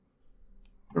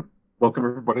Welcome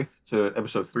everybody to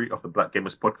episode 3 of the Black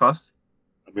Gamers podcast.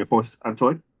 I'm your host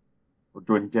Antoine. We're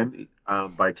joined again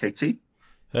by KT. Hey,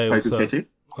 How you what's doing, up? KT?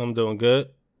 I'm doing good.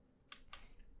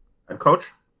 And Coach,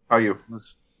 how are you?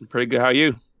 Pretty good. How are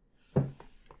you?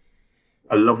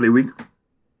 A lovely week.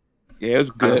 Yeah, it was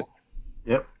good.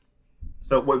 Yep.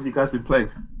 So, what have you guys been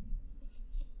playing?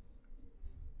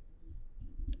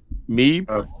 Me,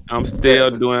 I'm still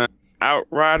doing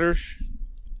Outriders,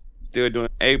 still doing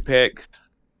Apex,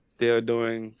 still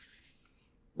doing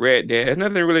Red Dead. There's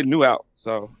nothing really new out,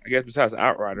 so I guess besides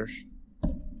Outriders.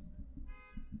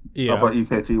 Yeah. How about you,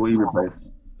 KT? What have you been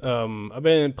playing? I've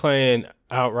been playing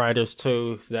Outriders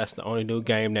 2. That's the only new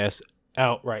game that's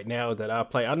out right now that I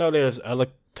play. I know there's other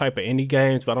type of indie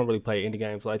games, but I don't really play indie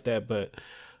games like that. But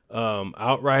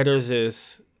Outriders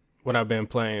is what I've been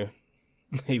playing,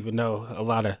 even though a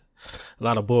lot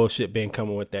of bullshit been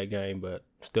coming with that game, but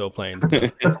still playing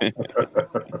it.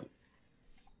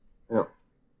 Yeah.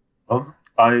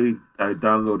 I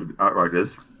downloaded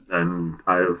Outriders and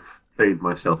I've played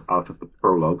myself out of the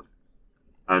prologue,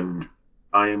 and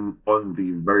I'm on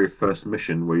the very first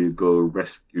mission where you go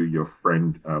rescue your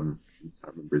friend. I can't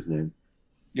remember his name.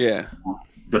 Yeah.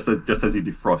 Just as you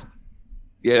defrost.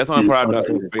 Yeah, that's one part I've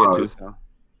done too. So.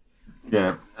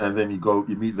 Yeah, and then you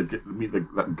meet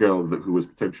that girl who was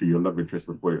potentially your love interest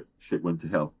before shit went to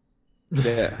hell.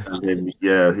 Yeah. And then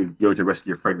you go to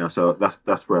rescue your friend now. So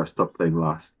that's where I stopped playing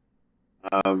last.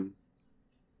 Other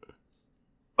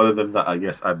than that, I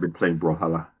guess I've been playing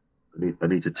Brawlhalla. I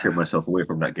need to tear myself away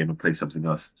from that game and play something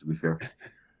else. To be fair,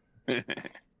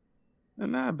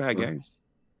 not a bad game.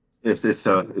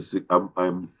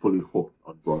 I'm fully hooked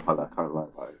on Brawlhalla. I can't lie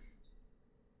about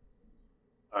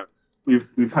it.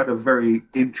 We've had a very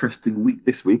interesting week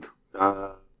this week.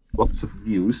 Lots of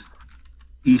news.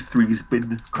 E3's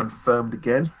been confirmed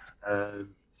again.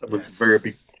 Some of the very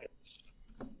big players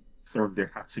thrown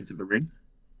their hats into the ring.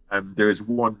 There is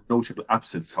one notable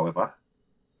absence, however.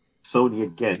 Sony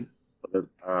again.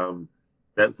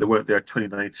 They weren't there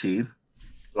 2019.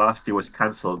 Last year was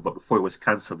cancelled, but before it was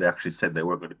cancelled, they actually said they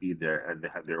weren't going to be there, and they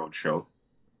had their own show.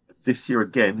 This year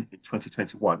again, in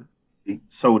 2021,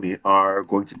 Sony are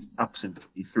going to be absent at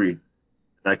E3, and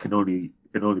I can only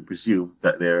presume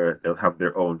that they'll have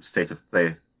their own state of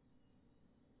play.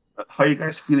 How are you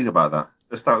guys feeling about that?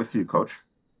 Let's start with you, Coach.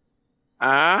 Man,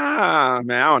 I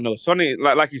don't know. Sony,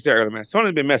 like you said earlier, man,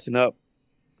 Sony's been messing up.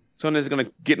 Sony's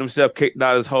gonna get themselves kicked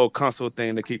out of this whole console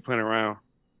thing to keep playing around.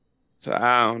 So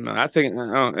I don't know. I think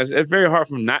it's very hard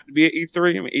for them not to be at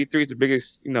E3. I mean, E3 is the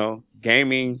biggest,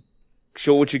 gaming.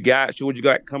 Show what you got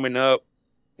coming up,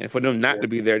 and for them not to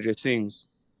be there just seems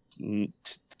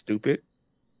stupid.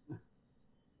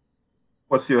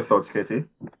 What's your thoughts, Katie?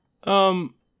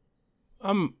 I'm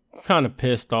kind of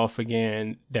pissed off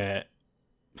again that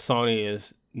Sony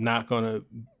is not going to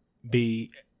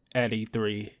be at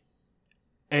E3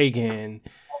 again,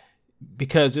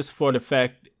 because just for the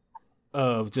fact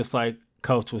of, just like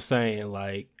Coach was saying,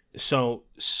 like show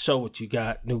what you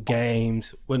got, new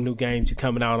games, what new games are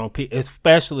coming out on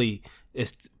especially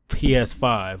it's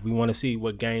PS5. We want to see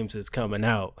what games is coming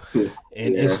out, and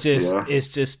it's just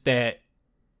that.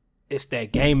 It's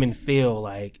that gaming feel,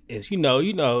 like it's in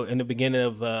the beginning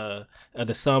of the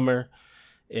summer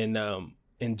in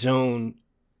June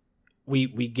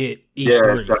we get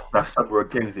E3. Yeah, that's summer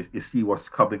again. You see what's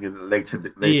coming in later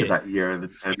that year, and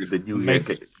the new year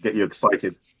get you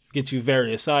excited. Get you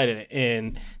very excited,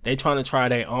 and they trying to try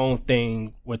their own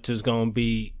thing, which is going to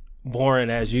be boring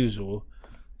as usual.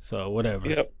 So whatever.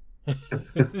 Yep.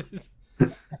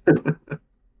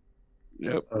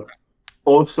 Yep.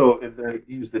 Also, in the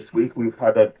news this week, we've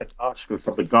had an article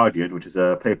from The Guardian, which is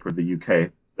a paper in the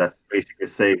UK, that's basically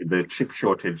saying the chip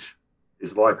shortage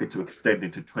is likely to extend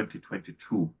into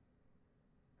 2022.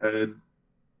 And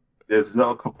there's a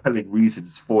lot of compelling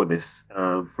reasons for this.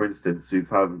 For instance, we've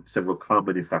had several car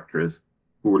manufacturers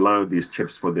who rely on these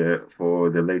chips for their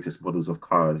latest models of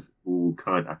cars who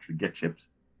can't actually get chips.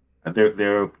 And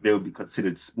they'll be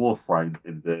considered small fry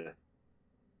in the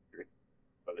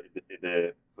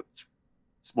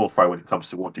small fry when it comes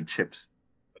to wanting chips.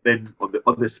 But then on the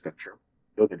other spectrum,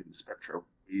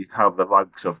 we have the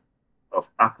likes of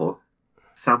Apple,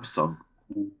 Samsung,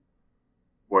 who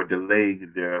were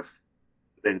delaying their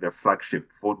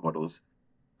flagship phone models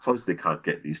because they can't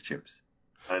get these chips.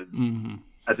 And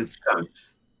as it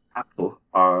stands, Apple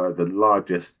are the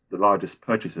largest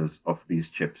purchasers of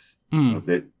these chips. They'll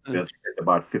spend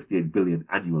about 58 billion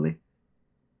annually.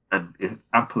 And if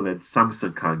Apple and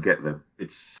Samsung can't get them,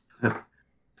 it's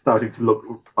starting to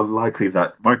look unlikely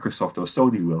that Microsoft or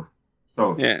Sony will.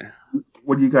 So, yeah.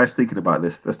 What are you guys thinking about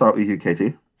this? Let's start with you,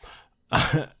 Katie.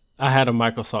 I had a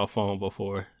Microsoft phone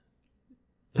before.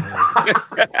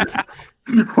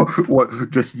 What?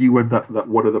 Just you and that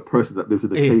one other person that lives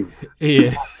in the cave?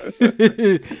 Yeah.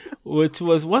 Which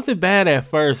wasn't bad at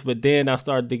first, but then I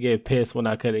started to get pissed when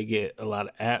I couldn't get a lot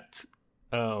of apps.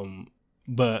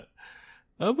 But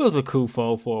it was a cool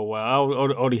phone for a while.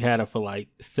 I only had it for like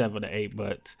 $7 to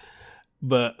 $8.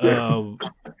 But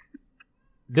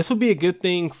this would be a good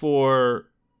thing for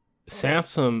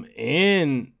Samsung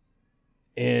and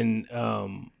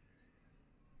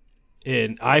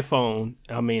iPhone,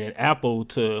 and Apple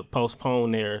to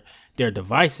postpone their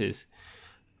devices.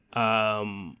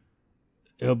 It'll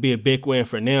be a big win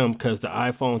for them because the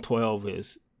iPhone 12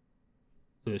 is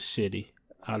shitty.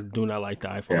 I do not like the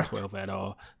iPhone 12 at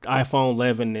all. The iPhone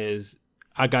 11 is.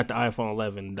 I got the iPhone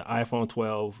 11. The iPhone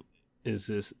 12 is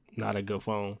just not a good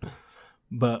phone.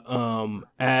 But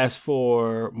as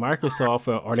for Microsoft,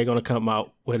 are they going to come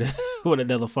out with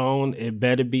another phone? It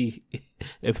better be.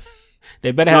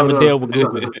 They better have a deal with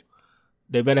Google.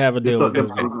 They better have a deal with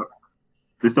Google.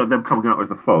 It's not them coming out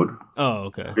with a phone. Oh,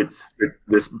 okay. It's the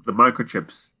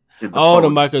microchips in the phones. The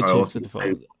microchips in the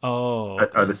phone.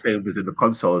 Are the same as in the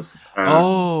consoles.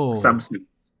 Samsung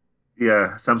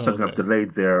have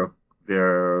delayed their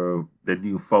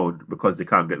new phone because they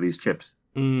can't get these chips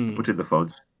put in the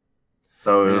phones.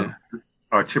 So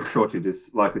our chip shortage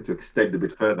is likely to extend a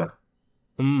bit further.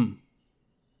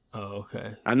 Oh,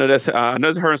 okay. I know that's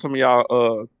hurting some of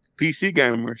y'all PC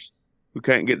gamers who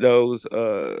can't get those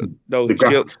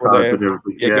chips for their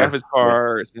graphics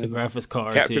cards, the graphics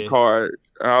cards, capture card,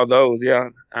 all those. Yeah,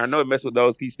 I know it messes with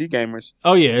those PC gamers.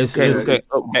 Oh yeah, who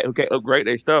can't upgrade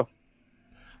their stuff.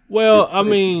 Well,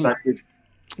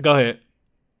 go ahead.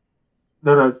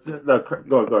 No,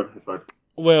 go on. It's fine.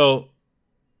 Well,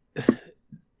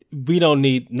 nobody don't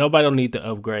need to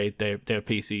upgrade their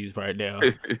PCs right now.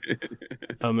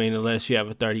 Unless you have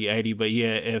a 3080. But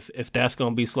yeah, if that's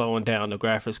gonna be slowing down the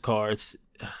graphics cards,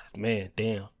 man,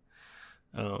 damn.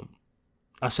 I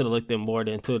should have looked more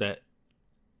into that.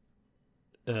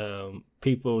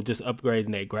 People just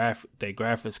upgrading their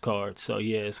graphics cards. So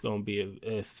yeah, it's gonna be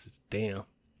damn.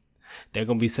 They're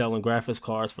gonna be selling graphics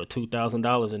cards for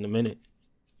 $2,000 in a minute.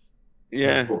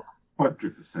 Yeah,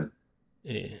 100%.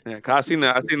 Yeah. Cause I seen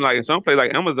like in some place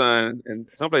like Amazon and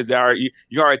some places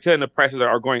you already telling the prices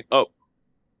are going up.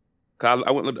 Cause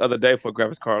I went the other day for a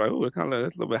graphics card, like, it's a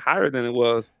little bit higher than it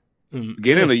was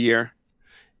beginning of the year.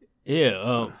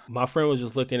 Yeah, my friend was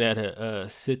just looking at a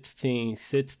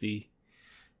 1660,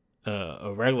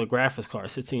 a regular graphics card,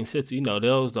 1660.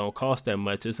 Those don't cost that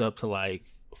much. It's up to like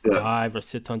 $500 or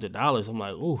 $600. I'm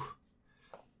like, ooh,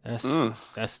 that's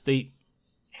steep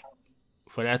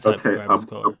for that type of graphics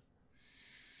card.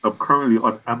 I'm currently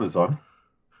on Amazon,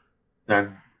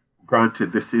 and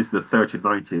granted, this is the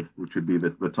 3090, which would be the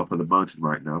top of the mountain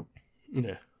right now.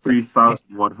 Yeah,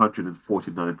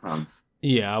 £3,149.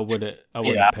 Yeah, I wouldn't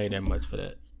pay that much for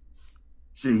that.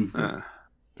 Jesus.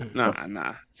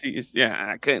 Nah. See,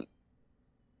 I couldn't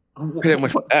pay that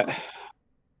much for that.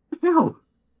 Hell.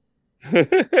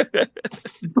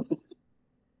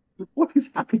 What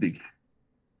is happening?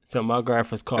 So my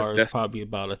graphics card is probably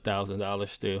about $1,000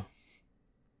 still.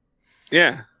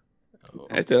 Yeah,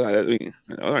 it's still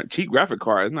cheap graphic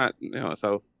cards, not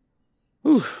so.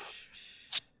 Whew.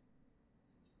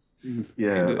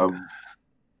 Yeah, I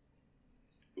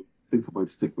think I might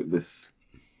stick with this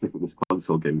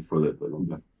console game for a little bit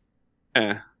longer.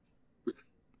 Yeah.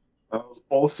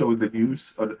 Also in the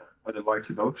news, on a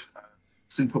lighter note,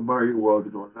 Super Mario World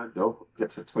in Orlando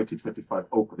gets a 2025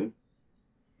 opening.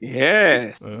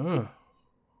 Yes. So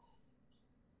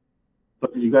are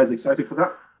you guys excited for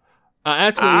that?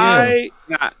 Actually,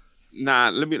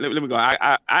 Let me go.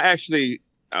 I actually,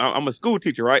 I'm a school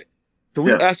teacher, right? So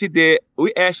we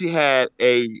actually had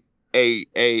a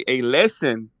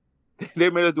lesson. They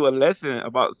made us do a lesson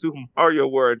about Super Mario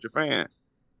World in Japan.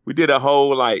 We did a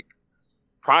whole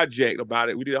project about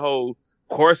it. We did a whole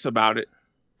course about it,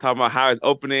 talking about how it's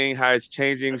opening, how it's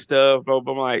changing stuff. But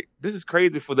I'm like, this is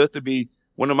crazy for this to be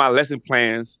one of my lesson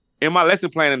plans. In my lesson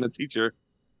plan, and the teacher,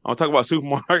 I'm talking about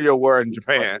Super Mario World in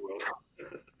Japan.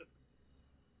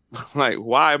 Like,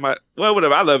 why am I? Well,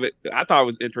 whatever. I love it. I thought it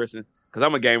was interesting because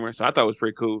I'm a gamer, so I thought it was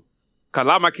pretty cool. Cause a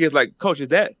lot of my kids like, Coach, is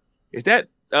that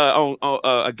on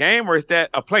a game or is that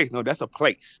a place? No, that's a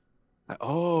place. Like,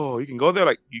 oh, you can go there.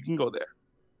 Like, you can go there.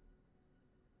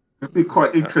 It'd be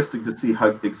quite interesting to see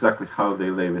exactly how they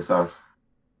lay this out.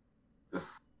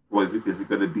 Is it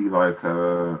going to be like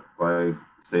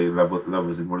say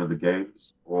levels in one of the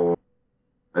games, or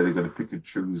are they going to pick and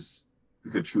choose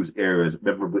areas,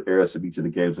 memorable areas from each of the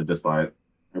games, and just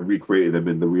recreate them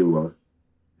in the real world?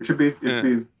 It should be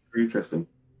pretty interesting.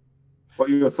 What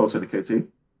are your thoughts on the KT?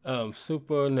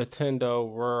 Super Nintendo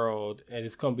World, and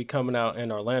it's gonna be coming out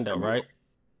in Orlando, right?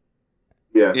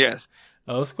 Yeah. Yes,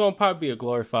 Oh, it's gonna probably be a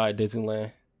glorified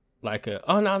Disneyland. Like a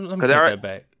oh no, let me because take that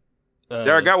back. they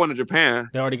already got one in Japan.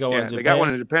 They already got one Yeah, in they got one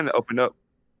Japan. in Japan that opened up.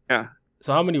 Yeah,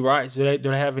 So how many rides do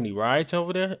they have any rides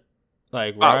over there?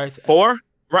 Like rides? four.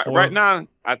 Right, 4? right now,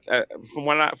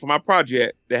 for my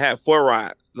project, they have 4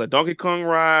 rides: the Donkey Kong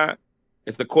ride,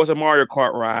 it's the Course of Mario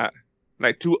Kart ride,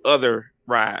 like 2 other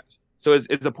rides. So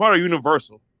it's a part of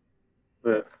Universal.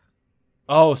 Yeah.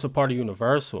 Oh, it's a part of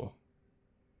Universal.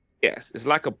 Yes, it's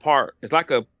like a part. It's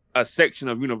like a section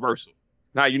of Universal.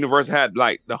 Now Universal had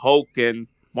like the Hulk and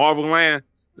Marvel Land.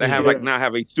 They have Yeah. like now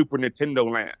have a Super Nintendo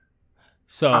Land.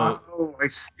 So Oh, I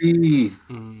see.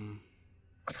 mm,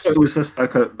 I thought it was just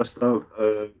like an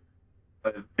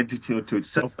entity unto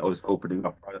itself that was opening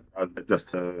up, rather than just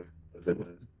see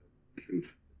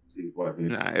what I mean.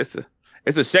 Nah, it's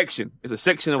a section. It's a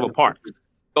section of a park. You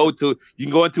can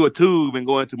go into a tube and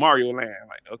go into Mario Land.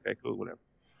 Like, okay, cool, whatever.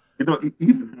 You know,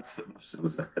 even that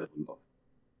was ahead of a lot.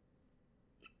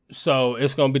 so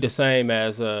it's gonna be the same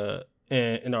as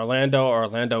in Orlando.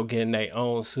 Orlando getting their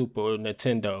own Super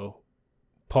Nintendo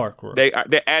park room. They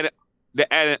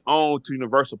added on to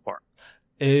Universal Park.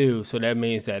 Ew, so that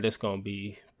means that it's gonna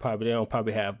be probably they don't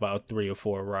probably have about 3 or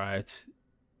 4 rides.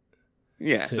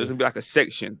 Yeah, so it's gonna be like a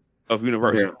section of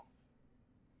Universal. Yeah.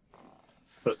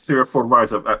 So 3 or 4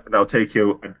 rides that'll take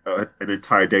you an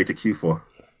entire day to queue for.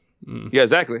 Mm. Yeah,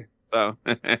 exactly. So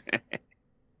hey,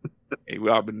 we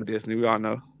all been to Disney. We all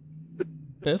know.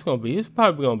 It's probably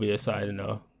gonna be exciting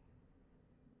though.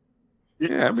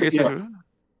 Yeah, I mean, it's Yeah.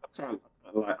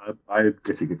 I'm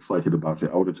getting excited about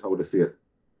it. I want to see it.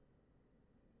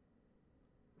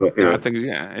 But Yeah, yeah, I think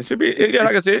it should be. Yeah,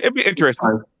 like I said, it'd be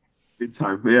interesting. in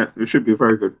time. Yeah, it should be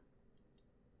very good.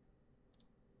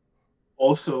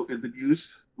 Also in the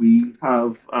news, we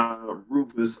have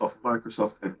rumors of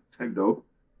Microsoft and Nintendo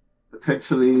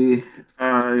potentially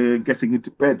getting into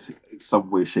bed in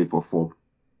some way, shape, or form.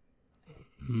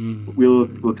 Mm.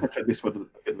 We'll touch on this one a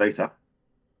bit later.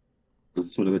 This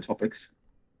is one of the topics.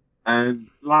 And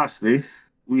lastly,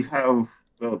 we have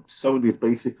Sony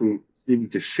basically seeming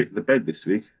to shit the bed this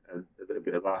week and a little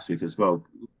bit of last week as well.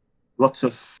 Lots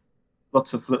of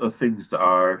little things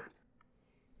that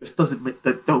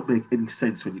don't make any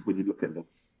sense when you look at them,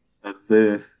 and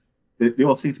they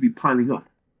all seem to be piling up.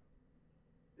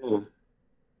 Yeah.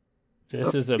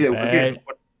 This is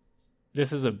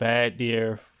a bad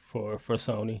year for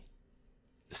Sony.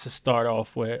 Just to start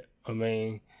off with, I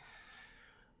mean,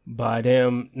 by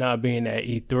them not being at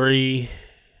E3,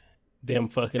 them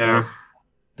fucking up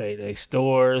they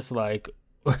stores, like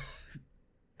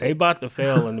they about to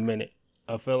fail in a minute.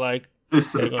 I feel like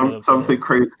something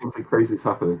crazy is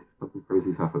happening. Something crazy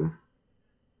is happening.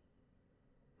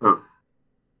 Oh.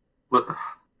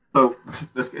 So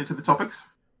let's get into the topics.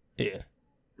 Yeah.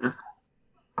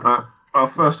 Our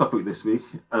first topic this week,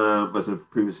 as I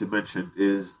previously mentioned,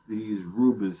 is these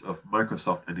rumors of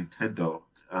Microsoft and Nintendo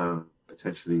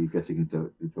potentially getting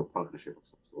into a partnership of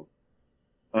some sort.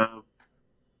 There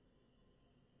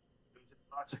was an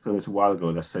article a little while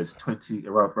ago that says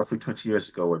roughly 20 years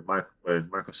ago when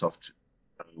Microsoft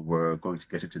were going to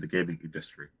get into the gaming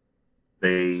industry,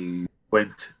 they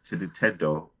went to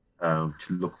Nintendo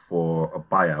to look for a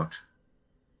buyout,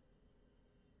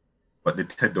 but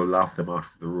Nintendo laughed them out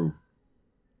of the room.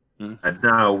 And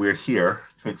now we're here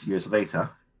 20 years later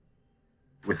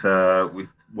with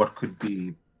what could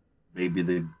be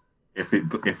maybe if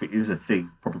it is a thing,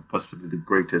 probably possibly the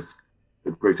greatest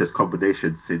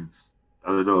combination since, I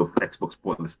don't know, Xbox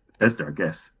bought Bethesda, I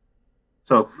guess.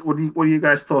 So what are you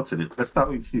guys' thoughts on it? Let's start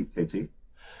with you, Katie.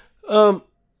 How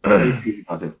do you feel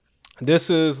about it?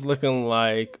 This is looking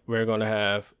like we're gonna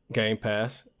have Game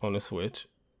Pass on the Switch,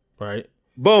 right?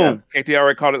 Boom. Yeah. KT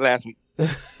already called it last week.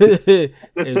 it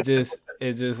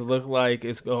just looked like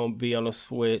it's gonna be on the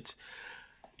Switch,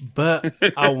 but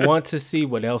I want to see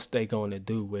what else they're gonna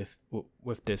do with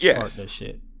this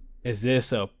partnership. Is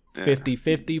this a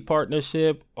 50-50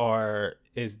 partnership, or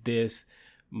is this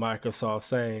Microsoft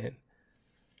saying,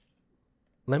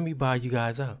 "Let me buy you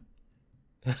guys out"?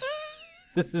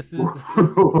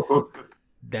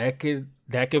 That could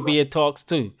be in talks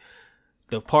too.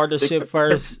 The partnership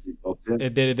first,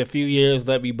 and then in a few years,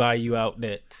 let me buy you out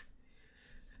next.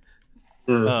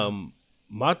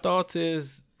 My thoughts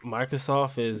is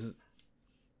Microsoft is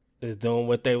doing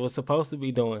what they were supposed to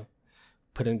be doing,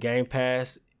 putting Game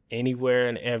Pass anywhere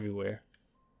and everywhere.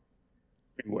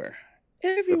 Everywhere.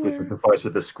 With the device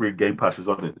with the screen, Game Pass is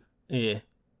on it. Yeah.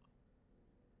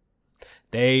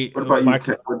 What about you,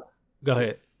 Ken? Go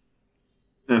ahead.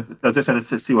 I just had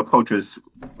to see what coach's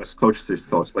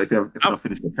thoughts. But if you're not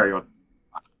finished, then carry on.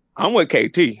 I'm with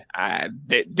KT.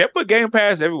 They put Game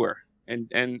Pass everywhere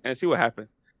and see what happens.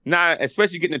 Now,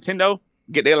 especially get Nintendo,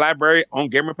 get their library on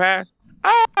Gamer Pass.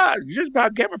 You just buy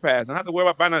Gamer Pass. I don't have to worry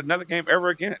about buying another game ever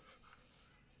again.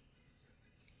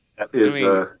 That is.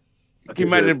 Can you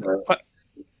imagine put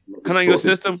on your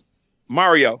system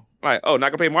Mario? Like, oh, not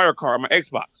gonna play Mario Kart on my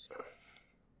Xbox.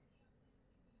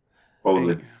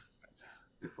 Only.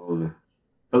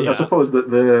 I suppose that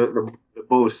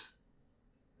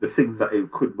the thing that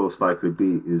it could most likely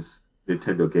be is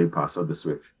Nintendo Game Pass on the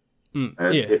Switch. And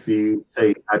if you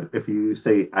say add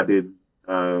in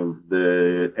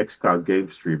the xCloud game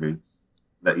streaming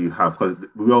that you have, because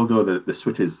we all know that the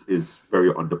Switch is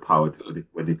very underpowered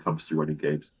when it comes to running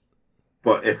games.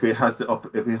 But if it has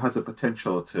the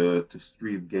potential to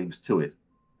stream games to it,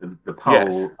 then the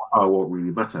power won't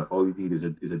really matter. All you need is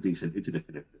a decent internet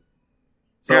connection.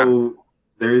 So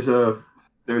there's a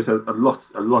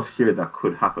lot here that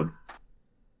could happen,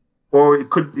 or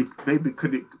it could be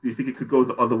you think it could go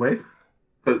the other way?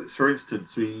 Because for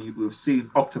instance, we've seen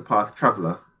Octopath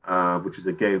Traveler, which is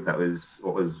a game that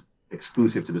was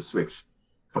exclusive to the Switch,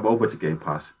 come over to Game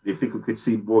Pass. Do you think we could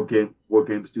see more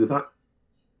games do that?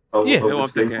 I'm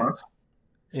thinking.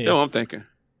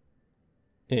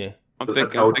 I'm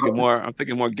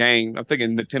thinking more game. I'm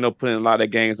thinking Nintendo putting a lot of their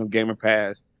games on Gamer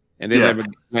Pass, and then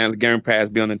the Gamer Pass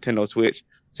be on Nintendo Switch,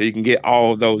 so you can get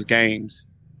all of those games.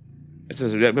 It's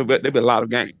just there'll be a lot of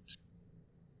games.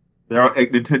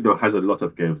 Nintendo has a lot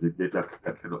of games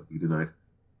that cannot be denied.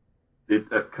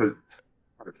 Nintendo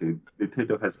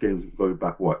has games going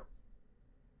back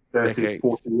 30,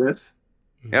 40 years.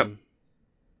 Yep.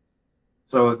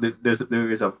 So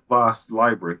there is a vast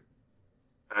library,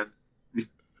 and we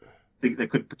think they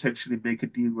could potentially make a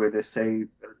deal where they say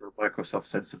Microsoft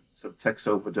sends some text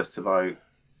over just to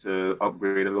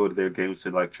upgrade a load of their games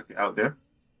to chuck it out there.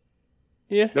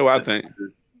 Yeah. No, I think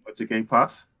it's a Game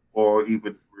Pass, or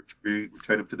even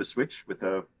return them to the Switch with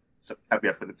some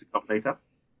caveat for them to come later.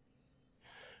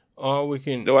 Or we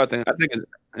can. No, I think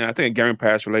it's Game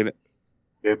Pass related.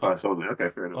 Game Pass only. Okay,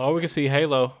 fair enough. Or we can see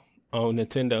Halo on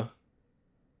Nintendo.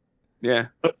 Yeah.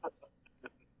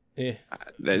 Yeah.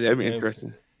 That'd be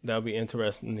interesting. That'd be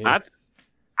interesting. Yeah.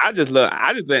 I just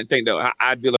didn't think though.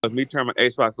 I did love me turn my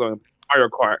Xbox on Mario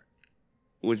Kart,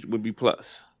 which would be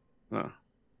plus.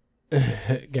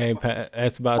 Game Pass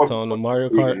Xbox on the Mario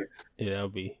Kart. Yeah,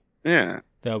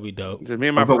 that'll be dope. Just me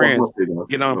and my friends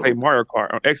get on and play Mario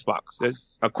Kart on Xbox.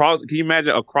 There's can you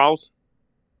imagine a cross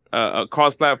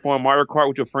platform Mario Kart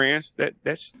with your friends? That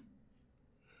just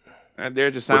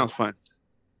sounds fun.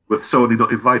 With Sony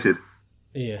not invited.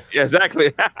 Yeah,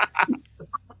 exactly.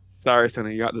 Sorry,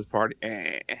 Sony, you got this party.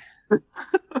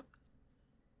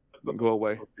 Go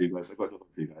away. I got nothing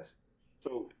for you guys.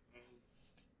 So,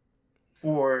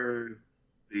 for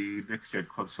the next gen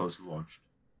consoles launched,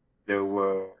 there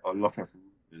were a lot of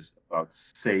rumors about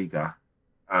Sega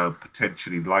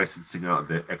potentially licensing out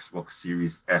their Xbox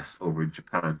Series S over in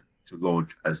Japan to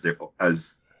launch as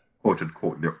quote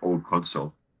unquote their own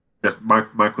console. Just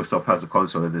Microsoft has a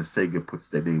console and then Sega puts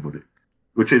their name on it,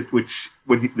 which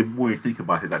the more you think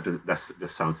about it, that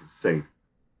just sounds insane.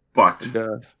 But it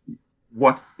does.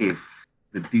 What if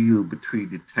the deal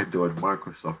between Nintendo and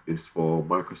Microsoft is for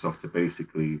Microsoft to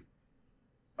basically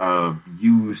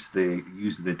use the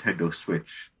Nintendo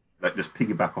Switch, just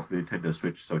piggyback off the Nintendo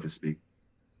Switch, so to speak,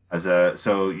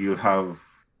 so you'll have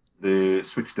the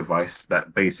Switch device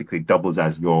that basically doubles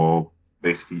as your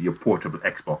portable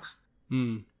Xbox.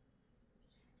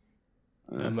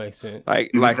 That makes sense. Like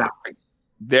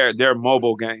their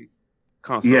mobile game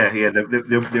console. Yeah.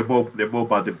 Their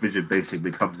mobile division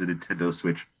basically becomes the Nintendo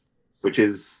Switch, which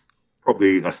is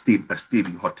probably a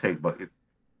steaming hot take, but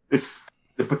it's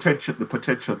the potential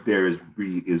there is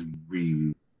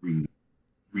really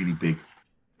big.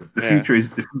 The future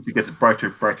gets brighter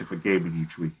and brighter for gaming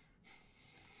each week.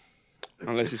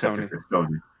 Unless you're Sony.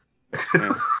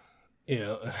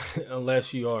 Yeah,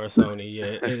 unless you are Sony.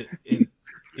 Yeah.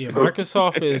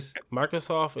 Microsoft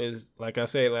is like I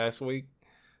said last week,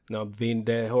 being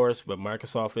dead horse, but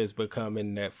Microsoft is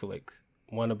becoming Netflix.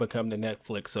 Want to become the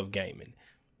Netflix of gaming,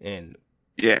 and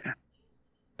hey,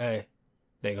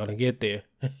 they're gonna get there.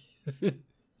 If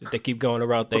they keep going the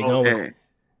route they're going.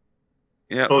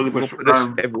 Yeah,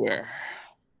 everywhere.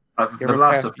 The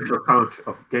last official count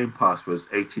of Game Pass was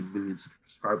 18 million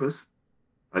subscribers,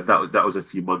 and that was a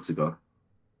few months ago.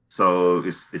 So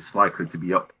it's likely to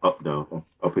be up now,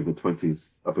 up in the 20s,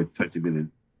 up in 20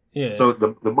 million. Yeah. So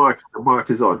the march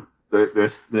is on.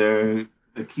 They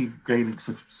keep gaining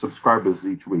subscribers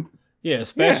each week. Yeah,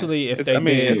 especially if they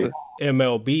did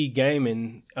MLB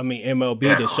gaming. I mean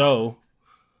MLB the show.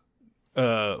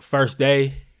 First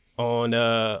day on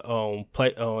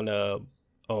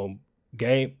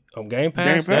Game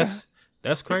Pass.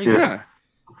 That's crazy. Yeah.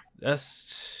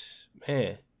 That's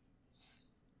man.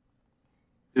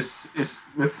 It's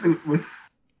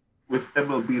with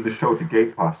MLB the show to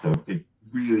Game Pass though, it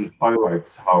really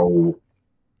highlights how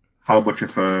much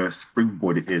of a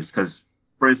springboard it is. Because,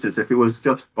 for instance, if it was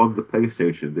just on the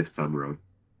PlayStation this time around,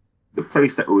 the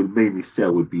place that it would mainly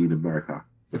sell would be in America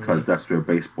because that's where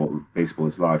baseball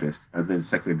is largest, and then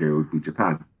secondary would be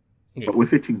Japan. Yeah. But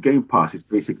with it in Game Pass, it's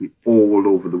basically all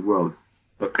over the world.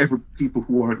 But people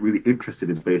who aren't really interested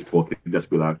in baseball can just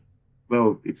be like,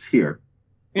 "Well, it's here.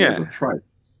 Yeah, so try it."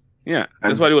 Yeah,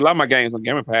 that's why I do a lot of my games on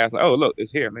Game Pass. Like, oh, look,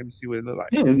 it's here. Let me see what it looks like.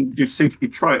 Yeah, you simply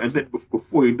try it, and then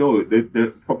before you know it, they're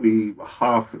probably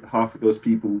half of those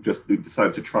people who just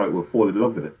decide to try it will fall in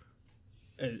love with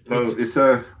it.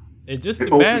 Just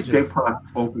imagine Game Pass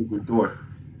opens the door.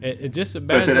 Just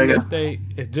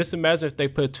imagine if they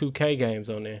put 2K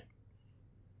games on there.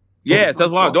 Yes,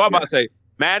 that's what I'm about to say.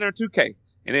 Madden or 2K,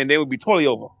 and then they would be totally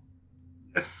over.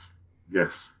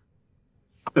 Yes.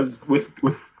 Because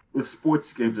with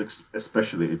sports games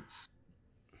especially,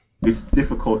 it's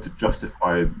difficult to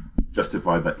justify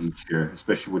that each year,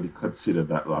 especially when you consider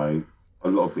that like a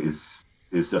lot of it is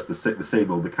just the same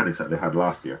old mechanics that they had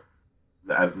last year.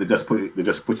 And they just put it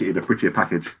in a prettier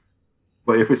package.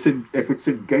 But if it's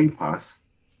in Game Pass,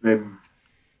 then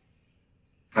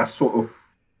that's sort of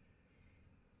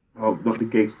not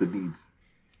negates the need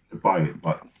to buy it,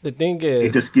 but the thing is,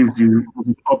 it just gives you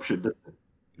an option. Doesn't it?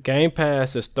 Game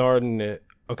Pass is starting to.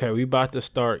 Okay, we about to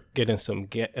start getting some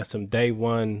day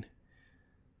one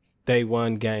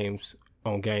games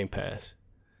on Game Pass,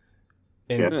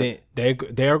 and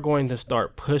they are going to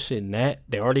start pushing that.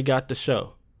 They already got the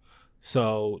show,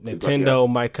 so Nintendo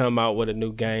might come out with a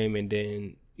new game, and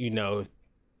then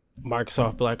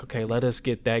Microsoft be like, okay, let us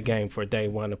get that game for day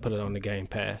one and put it on the Game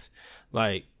Pass,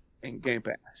 like in Game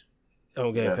Pass.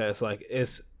 On Game Pass, like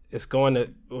it's going to.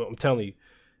 I'm telling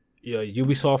you,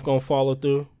 Ubisoft gonna follow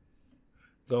through.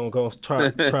 Gonna try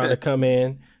to come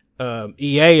in.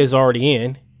 EA is already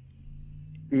in.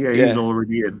 EA is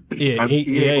already in. Yeah,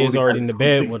 EA is already in the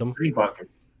bed with them.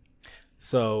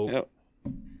 So,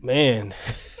 man,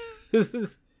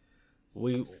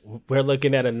 we're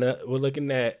looking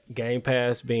at Game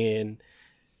Pass being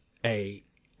a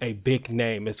big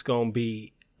name. It's gonna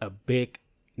be a big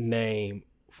name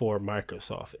for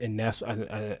Microsoft, and that's what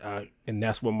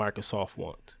Microsoft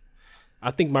wants. I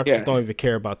think Microsoft don't even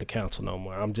care about the console no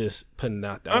more. I'm just putting it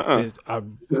out there.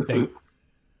 They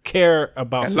care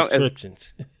about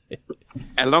subscriptions.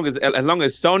 As long as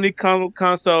Sony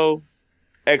console,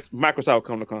 Microsoft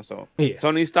come to console. Yeah.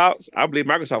 Sony stops, I believe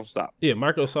Microsoft stop. Yeah,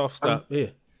 Microsoft stop.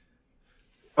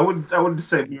 I wouldn't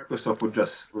say Microsoft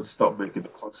would stop making the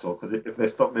console, because if they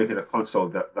stop making a console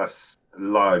that's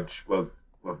large, well,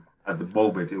 at the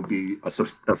moment it will be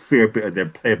a fair bit of their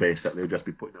player base that they'll just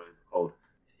be putting on in the code.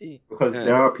 Because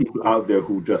there are people out there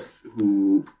who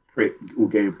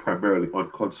game primarily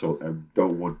on console and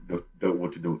don't want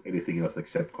to know anything else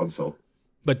except console.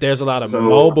 But there's a lot of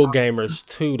mobile gamers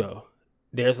too, though.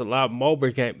 There's a lot of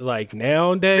mobile game like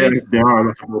nowadays. There are a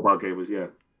lot of mobile gamers, yeah.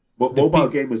 But mobile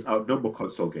gamers outnumber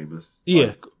console gamers.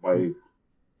 Yeah, by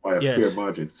a fair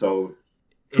margin. So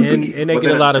and they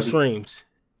get a lot of streams.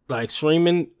 Like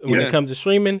streaming, when it comes to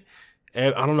streaming,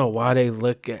 I don't know why they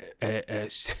look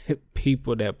at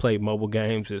people that play mobile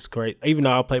games. It's crazy. Even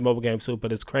though I play mobile games too,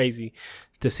 but it's crazy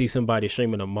to see somebody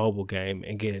streaming a mobile game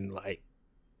and getting like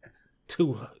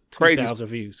 2,000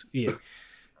 views. Yeah.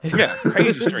 Yeah,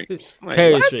 crazy streams. Like,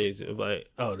 crazy streams. Like,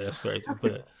 oh, that's crazy.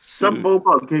 But some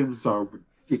mobile games are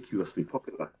ridiculously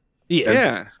popular.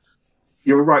 Yeah.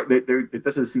 You're right. There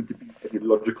doesn't seem to be any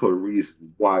logical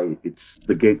reason why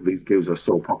these games are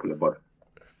so popular, but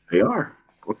they are.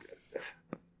 Okay.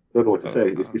 Don't know what to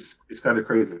say. It's kind of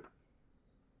crazy.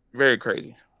 Very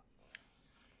crazy.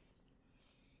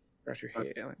 Scratch your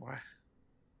head. Like, why?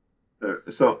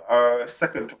 So our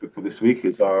second topic for this week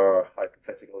is our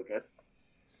hypothetical again.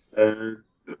 And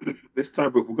this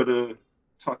time we're going to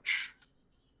touch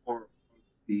more on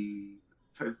the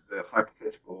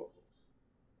hypothetical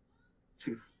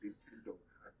if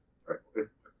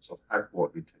Microsoft had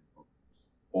bought Nintendo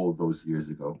all those years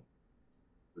ago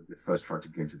when they first tried to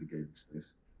get into the gaming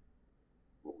space.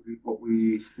 What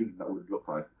we think that would look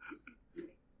like.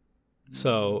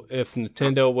 So if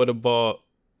Nintendo would have bought,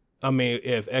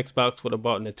 if Xbox would have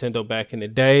bought Nintendo back in the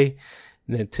day,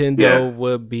 Nintendo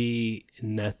would be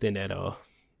nothing at all.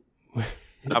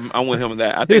 I'm with him on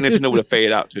that. I think Nintendo would have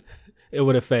faded out too. It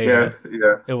would have faded Yeah, out.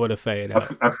 yeah. It would have faded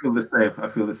out. I feel the same. I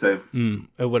feel the same.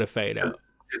 It would have faded out.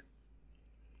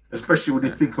 Especially when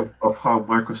you think of how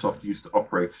Microsoft used to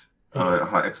operate, Yeah.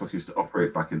 how Xbox used to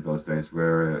operate back in those days,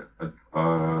 where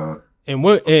And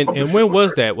when publisher was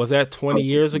was that? Was that 20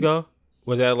 years ago?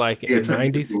 Was that like in the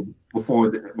 20 90s? before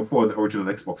the original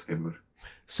Xbox came out.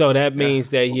 So that means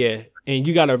that and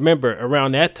you got to remember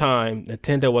around that time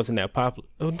Nintendo wasn't that popular.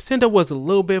 Nintendo was a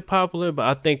little bit popular, but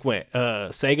I think when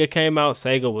Sega came out,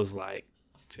 Sega was like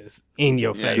just in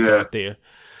your face out there.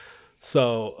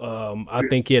 So I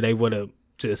think they would have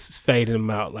just faded them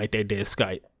out like they did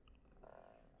Skype,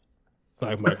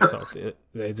 like Microsoft did.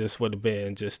 They just would have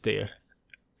been just there.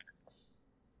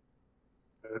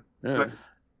 Yeah.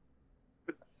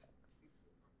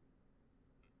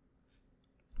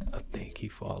 I think he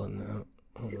falling out.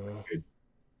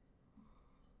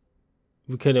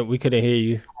 We couldn't hear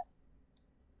you.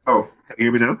 Oh, can you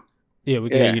hear me now? Yeah, we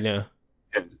can hear you now.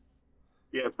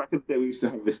 Yeah, back in the day we used to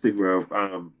have this thing where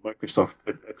Microsoft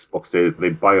and Xbox they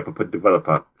buy up a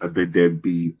developer and then they'd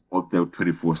be on them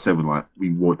 24/7 like,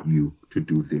 we want you to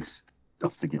do this,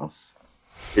 nothing else.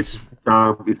 It's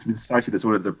been cited as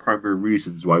one of the primary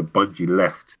reasons why Bungie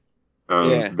left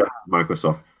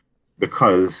Microsoft,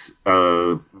 because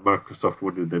Microsoft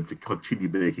wanted them to continue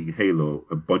making Halo,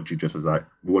 and Bungie just was like,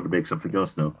 we want to make something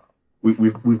else now.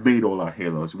 We've made all our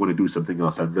Halos. We want to do something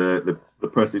else. And the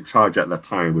person in charge at that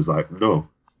time was like, no,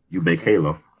 you make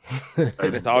Halo. And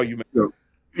That's all you make.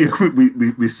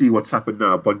 We see what's happened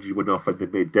now. Bungie went off and they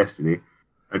made Destiny.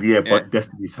 And but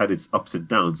Destiny's had its ups and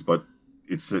downs, but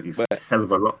it's a hell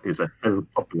of a lot. It's a hell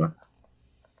of popular.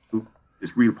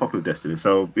 It's real popular Destiny.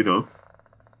 So,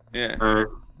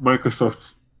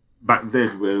 Microsoft back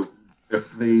then, where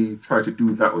if they try to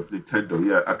do that with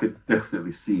Nintendo, I could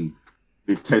definitely see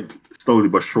Nintendo slowly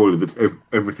but surely that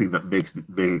everything that makes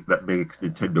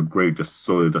Nintendo great just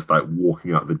sort of just like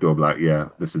walking out the door, like,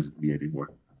 this isn't me anymore.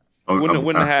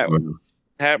 Wouldn't have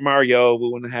had Mario. We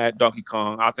wouldn't have had Donkey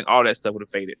Kong. I think all that stuff would have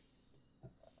faded.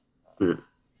 Yeah.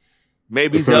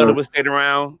 Maybe Zelda would stayed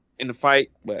around in the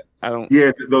fight, but I don't.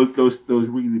 Yeah, those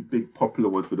really big popular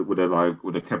ones would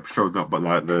have kept showing up, but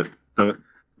like the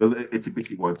itty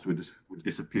bitty ones would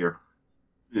disappear.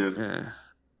 Yeah.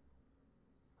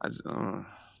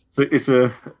 So it's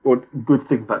a good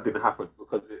thing that didn't happen,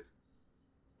 because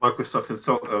Microsoft has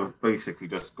sort of basically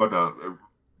just gone out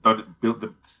and built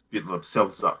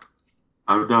themselves up,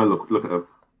 and now look at them.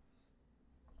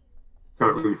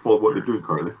 Can't really fault what they're doing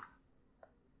currently.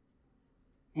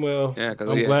 Well,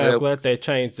 I'm glad they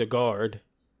changed the guard.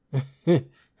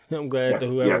 I'm glad that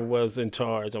whoever was in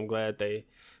charge, I'm glad they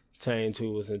changed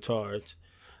who was in charge.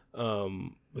 Because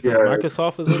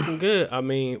Microsoft is looking good. I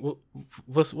mean,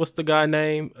 what's the guy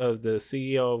name of the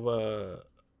CEO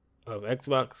of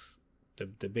Xbox?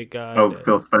 The big guy. Oh,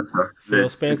 Phil Spencer. Phil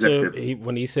Spencer.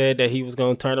 When he said that he was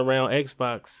going to turn around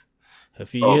Xbox a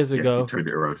few years ago,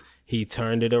 he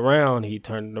turned it around. He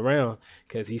turned it around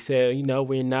because he said,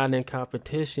 we're not in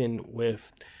competition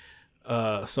with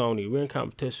Sony. We're in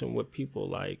competition with people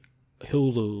like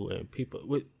Hulu and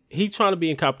people. He's trying to be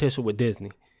in competition with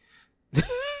Disney.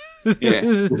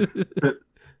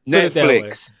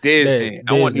 Netflix, Disney.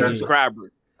 I want these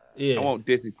subscribers. Yeah. I want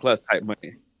Disney Plus type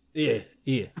money. Yeah.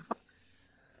 Disney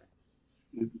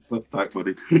Plus type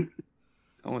money.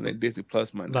 I want that Disney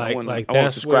Plus money. I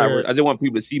want subscribers. I just want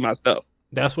people to see my stuff.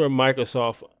 That's where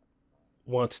Microsoft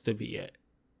wants to be at,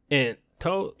 and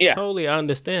totally I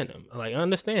understand them. Like, I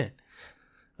understand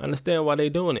why they're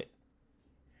doing it.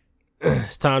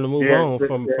 It's time to move on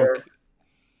from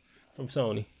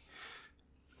Sony.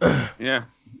 Yeah.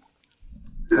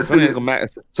 Sony ain't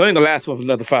gonna last for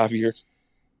another 5 years.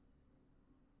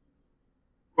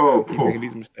 Oh, Keep cool. making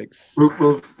these mistakes.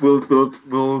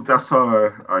 We'll that's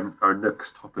our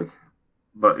next topic.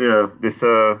 But this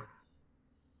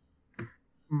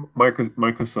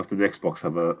Microsoft and Xbox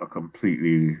have a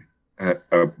completely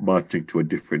marching to a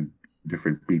different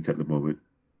beat at the moment,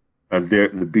 and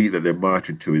the beat that they're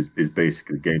marching to is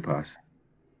basically Game Pass.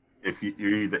 If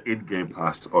you're either in Game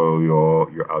Pass or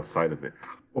you're outside of it.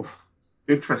 Oh,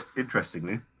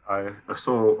 interestingly, I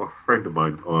saw a friend of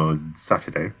mine on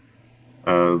Saturday,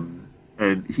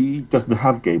 and he doesn't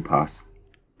have Game Pass,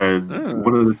 and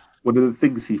one of the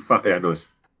things he found, I know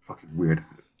it's fucking weird.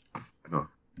 I know.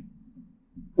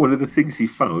 One of the things he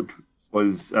found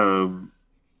was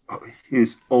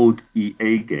his old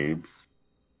EA games.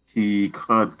 He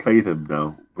can't play them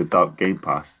now without Game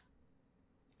Pass.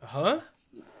 Huh?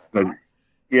 And,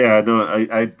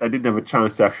 I didn't have a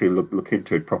chance to actually look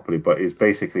into it properly, but it's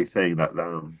basically saying that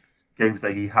games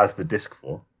that he has the disc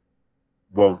for,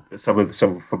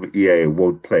 some from EA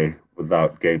won't play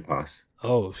without Game Pass.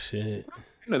 Oh shit!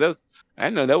 I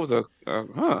know that was a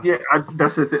huh. Yeah,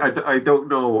 that's the thing. I don't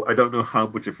know. I don't know how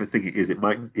much of a thing it is. It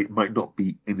might not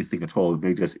be anything at all. It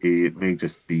may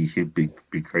just be him being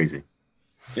crazy.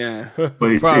 Yeah, But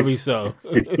Probably so.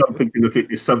 it's something to look at.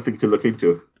 It's something to look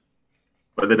into.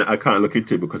 But then I can't look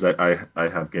into it because I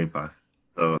have Game Pass.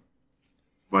 So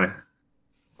might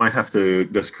have to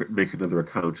just make another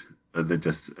account and then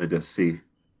just see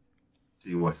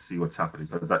what's happening,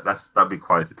 because that'd be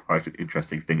quite an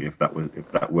interesting thing if that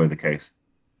were the case.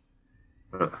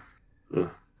 Uh, uh,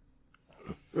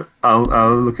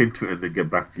 I'll look into it and then get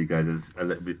back to you guys and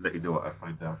let you know what I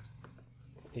find out.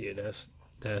 Yeah,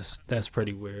 that's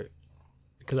pretty weird.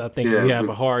 Because I think Yeah, if you have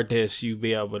a hard disk, you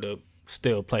be able to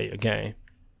still play your game.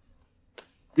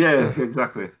 Yeah,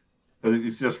 exactly.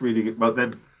 It's just really, but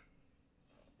then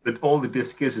all the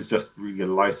disc is just really a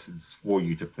license for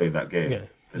you to play that game. Yeah,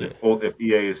 And yeah. if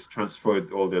EA has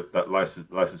transferred all that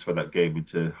license for that game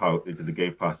into the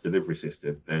Game Pass delivery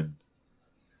system, then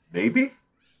maybe.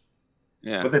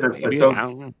 yeah. But then I Maybe. don't I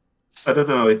don't know. I don't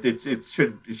know. It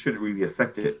shouldn't really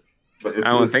affect it. But if I it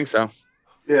don't was, think so.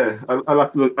 Yeah, I'll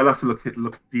have to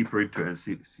look deeper into it and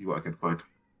see what I can find.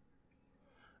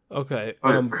 Okay.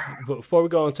 Alright. Before we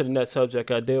go on to the next subject,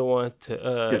 I did want to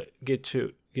Yeah. get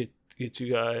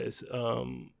you guys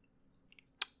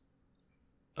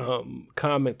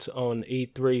comments on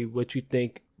E3. What you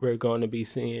think we're going to be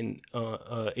seeing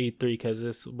E3, because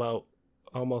it's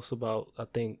almost about I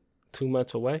think 2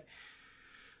 months away.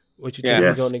 What you think Yeah. we're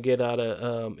Yes. going to get out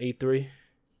of E3?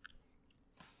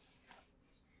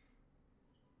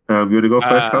 You want to go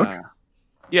first, Coach?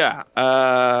 Yeah.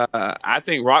 I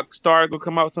think Rockstar will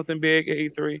come out with something big at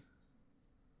E3.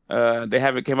 They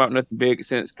haven't came out with nothing big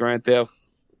since Grand Theft.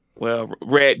 Well,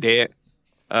 Red Dead.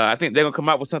 I think they're gonna come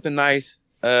out with something nice.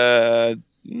 Capcom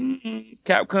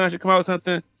should come out with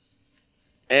something.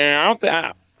 And I don't think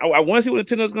I want to see what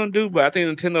Nintendo's gonna do, but I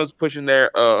think Nintendo's pushing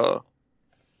their world,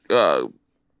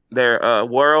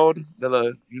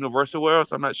 the Universal world.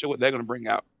 So I'm not sure what they're gonna bring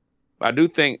out. But I do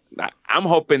think I'm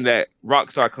hoping that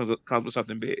Rockstar comes with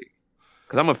something big,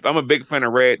 because I'm a big fan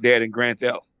of Red Dead and Grand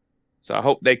Theft. So I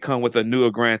hope they come with a newer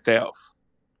Grand Theft.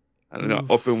 I don't know,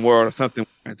 open world or something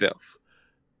with Grand Theft.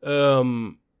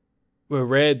 With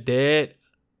Red Dead,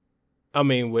 I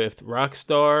mean with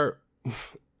Rockstar,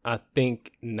 I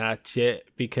think not yet,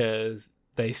 because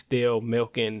they still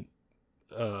milking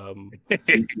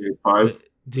GTA 5.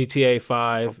 GTA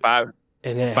 5, 5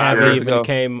 and it 5 haven't years even ago.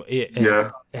 came. It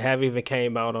Yeah. haven't even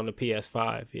came out on the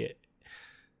PS5 yet.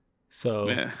 So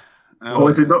Yeah. Oh,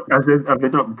 is it not? Have they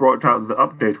not brought out the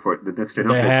update for it? The next gen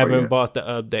they update for haven't it bought the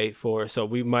update for it. So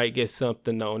we might get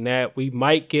something on that. We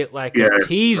might get like yet? a That's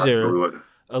teaser. probably what-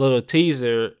 A little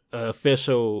teaser,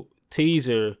 official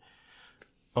teaser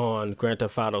on Grand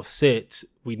Theft Auto 6.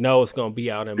 We know it's gonna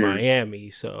be out in Yeah. Miami,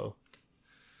 so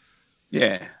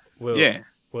Yeah.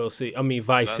 we'll see. I mean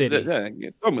Vice City. Yeah,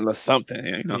 throw me a little something,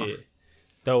 you know. Yeah.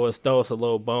 Throw us a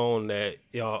little bone that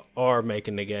y'all are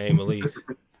making the game at least.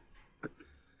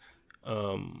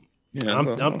 Yeah,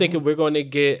 I'm thinking we're going to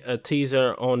get a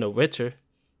teaser on The Witcher.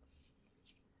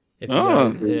 If you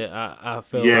Oh. guys, yeah, I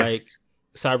feel Yes. like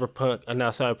Cyberpunk,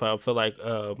 not Cyberpunk. I feel like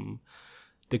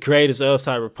the creators of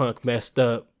Cyberpunk messed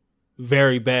up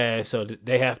very bad, so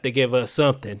they have to give us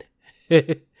something.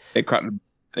 They caught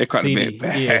the CD, bit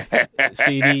bad.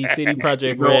 CD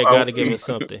Projekt No, Red I- got to give us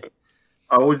something.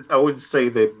 I wouldn't say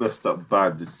they messed up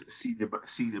bad. The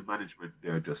senior management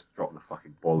there just dropped the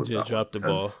fucking ball. with Just that dropped the one,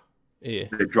 ball. 'cause Yeah,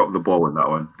 They dropped the ball with that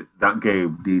one. That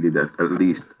game needed at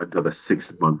least another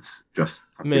 6 months. Just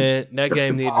man, that just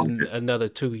game to needed polish it. another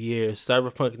 2 years.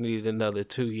 Cyberpunk needed another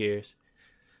 2 years.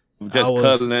 Just I was-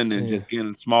 cuddling and yeah. just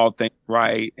getting small things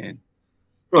right. And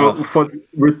Well, for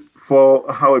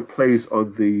how it plays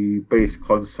on the base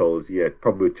consoles, yeah,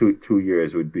 probably 2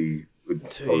 years would 2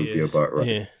 probably years. be about right.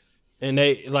 Yeah. And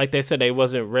they said they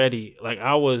wasn't ready. Like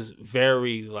I was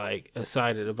very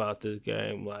excited about this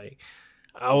game. Like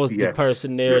I was the Yes,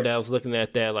 person there that yes. was looking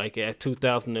at that like at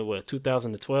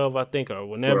 2012 I think, or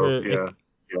whenever Yeah.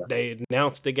 they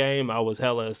announced the game. I was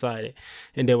hella excited.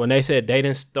 And then when they said they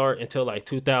didn't start until like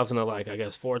 2000 and I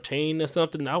guess 14 or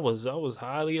something, I was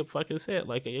highly fucking set.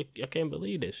 Like I can't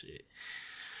believe this shit.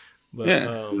 But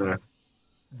Yeah.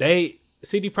 Yeah.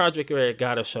 CD Projekt Red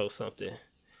gotta show something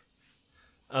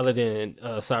other than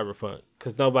Cyberpunk,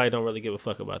 because nobody don't really give a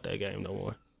fuck about that game no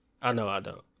more. I know I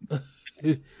don't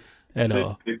at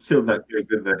all. They killed that game,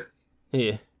 didn't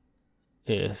they?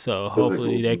 Yeah. So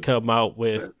hopefully they come out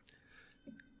with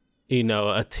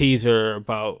a teaser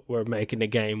about we're making the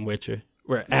game Witcher.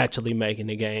 We're actually making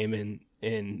the game,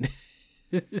 and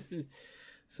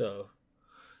So,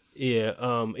 yeah.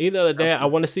 Either of that, I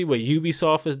want to see what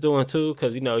Ubisoft is doing too,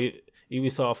 because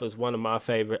Ubisoft is one of my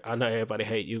favorite. I know everybody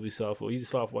hate Ubisoft, but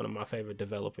Ubisoft one of my favorite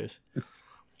developers.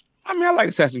 I mean, I like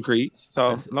Assassin's Creed,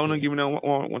 so long as give me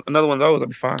another one of those, I'll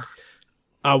be fine.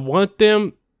 I want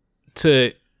them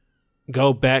to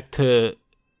go back to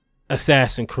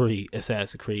Assassin's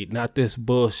Creed, not this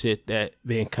bullshit that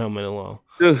been coming along.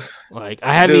 Like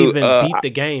I haven't even beat the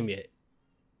game yet.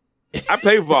 I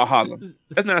played Valhalla.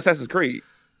 That's not Assassin's Creed.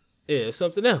 Yeah, it's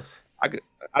something else. I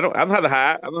don't have to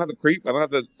hide. I don't have to creep. I don't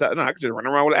have to. No, I can just run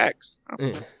around with an axe.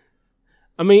 Yeah.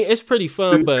 I mean, it's pretty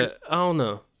fun, but I don't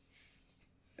know.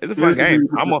 It's a fun game.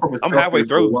 I'm halfway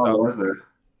through.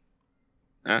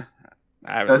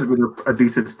 That's been a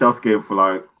decent stealth game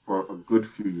for a good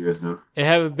few years now. It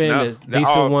haven't been a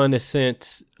decent one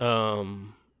since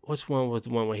which one was the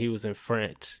one when he was in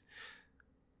France?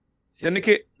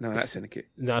 Syndicate? No, not Syndicate.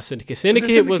 No, Syndicate.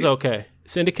 Syndicate was okay.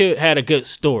 Syndicate had a good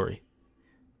story.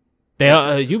 They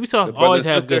Ubisoft always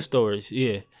have good stories.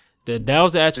 Yeah, that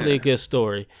was actually a good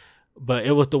story, but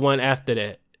it was the one after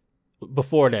that,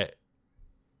 before that.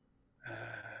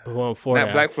 The one before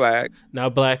that. Black Flag.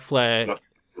 Not Black Flag.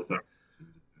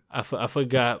 I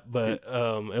forgot, but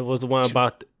it was the one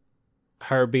about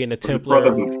her being a Templar.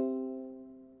 Brotherhood?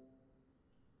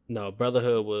 No,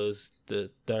 Brotherhood was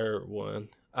the third one.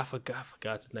 I forgot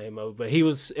the name of it, but it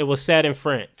was set in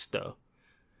French though.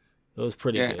 It was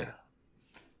pretty good.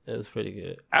 It was pretty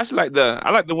good. I like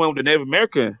the one with the Native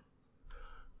American.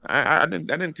 I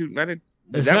didn't.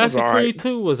 Assassin's Creed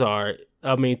 2 was alright.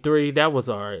 I mean 3, that was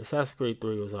alright. Assassin's Creed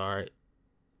 3 was alright.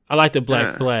 I like the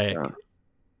Black Flag.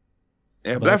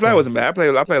 Yeah, Black Flag wasn't bad. I played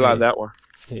a lot of that one.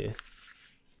 Yeah,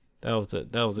 that was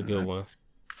a good one.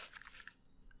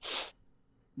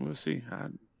 We'll see.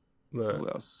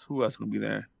 Who else gonna be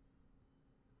there?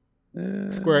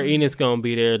 Square Enix gonna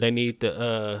be there. They need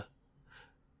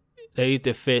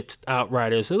to fix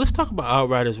Outriders. So let's talk about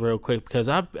Outriders real quick because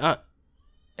have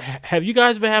you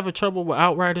guys been having trouble with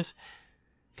Outriders?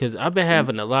 Because I've been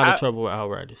having a lot of trouble with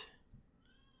Outriders.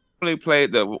 I only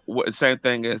played the same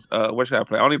thing as what should I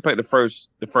play? I only played the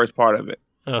first part of it.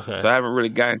 Okay. So I haven't really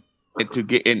gotten to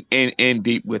get in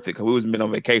deep with it because we was been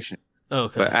on vacation.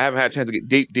 Okay. But I haven't had a chance to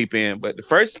get deep in. But the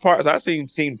first parts I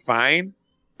seemed fine.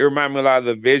 It reminded me a lot of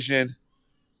the Vision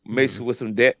mixed with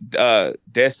some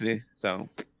Destiny. So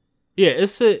yeah,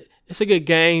 it's a good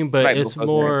game, but like it's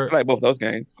more I like both those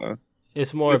games. So.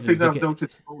 It's more the thing I've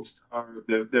noticed most are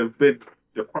there have been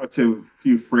quite a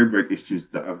few frame rate issues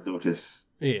that I've noticed.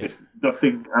 Yeah. It's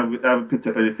nothing. I haven't picked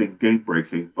up anything game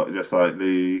breaking, but just like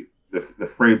the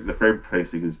frame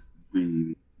tracing is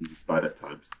really bad at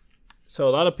times. So a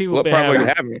lot of people been having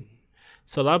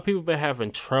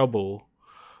trouble.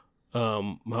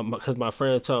 Because my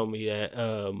friend told me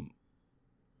that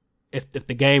if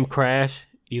the game crash,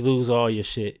 you lose all your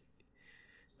shit.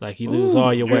 Like you lose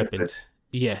all your weapons.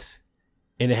 Yes,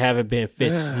 and it haven't been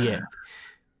fixed yet.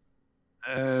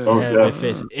 Been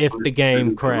fixed if the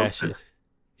game crashes.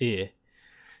 Yeah.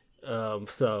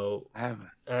 So I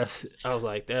was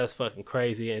like, that's fucking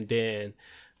crazy. And then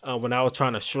when I was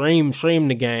trying to stream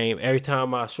the game, every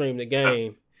time I streamed the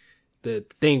game, the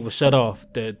thing would shut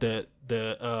off. The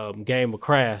game would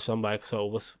crash. I'm like, so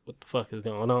what the fuck is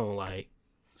going on? Like,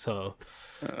 so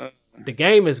the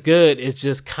game is good. It's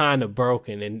just kind of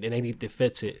broken, and they need to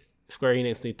fix it. Square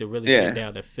Enix need to really sit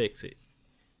down and fix it.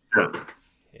 Yeah.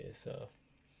 So.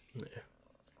 Yeah.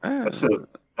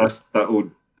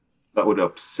 That would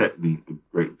upset me a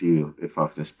great deal if I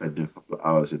have to spend a couple of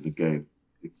hours in the game.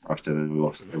 It crashed and then we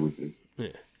lost everything. Yeah.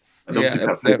 I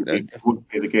don't think I wouldn't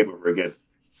play the game over again.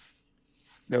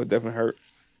 That would definitely hurt.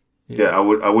 Yeah, I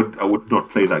would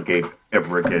not play that game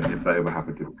ever again if that ever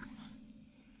happened to me.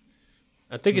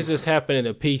 I think it's just happening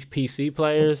to PC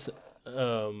players.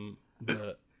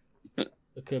 But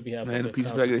it could be happening. Man, the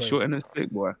PC player is short and thick,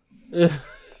 boy.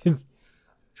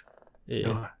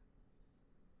 Yeah.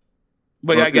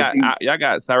 But y'all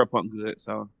got Cyberpunk good,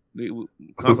 so the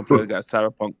console players got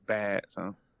Cyberpunk bad,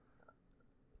 so.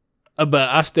 But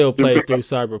I still played through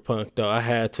Cyberpunk though. I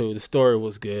had to. The story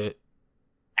was good.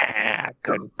 I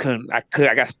couldn't. I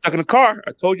got stuck in the car.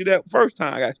 I told you that first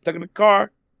time. I got stuck in the car,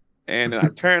 and then I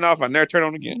turned off. I never turned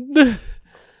on again.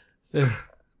 The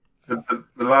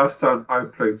last time I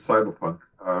played Cyberpunk,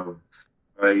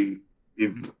 I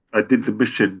did the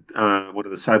mission, one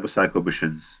of the Cyber Psycho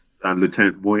missions,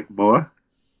 Lieutenant Moa.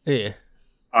 Yeah.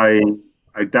 I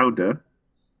downed her,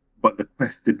 but the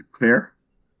quest didn't clear.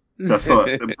 So I thought,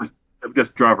 let me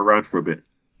just drive around for a bit.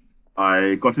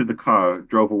 I got in the car,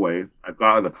 drove away. I got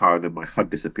out of the car, and then my HUD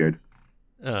disappeared.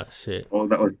 Oh, shit. All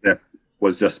that was left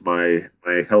was just my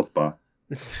health bar.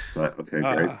 It's like, okay,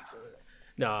 great.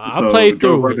 No, I played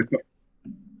through it.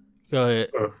 Go ahead.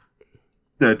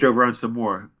 I drove around some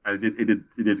more, and it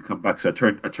didn't come back. So I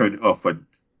turned it off and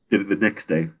did it the next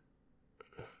day.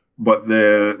 But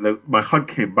my HUD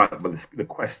came back, but the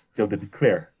quest still didn't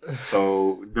clear.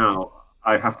 So now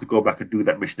I have to go back and do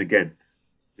that mission again.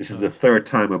 This is the third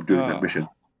time I'm doing that mission.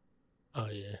 Oh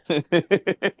yeah.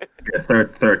 Yeah,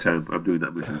 third time I'm doing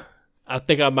that mission. I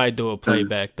think I might do a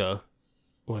playback though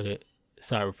with it,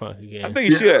 Cyberpunk again. I think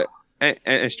you should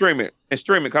and stream it. And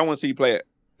stream it. Cause I want to see you play it.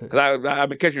 Because I've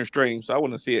been catching your stream, so I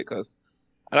want to see it. Because,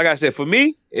 like I said, for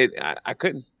me, I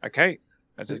couldn't. I can't.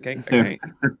 I just can't. I can't.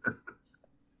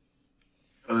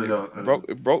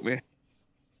 It broke me.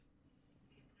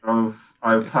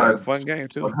 I've had a fun game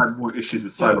too. I've had more issues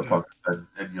with Cyberpunk than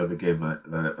any other game that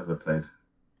I've ever played.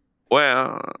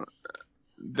 Well,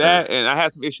 that and I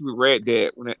had some issues with Red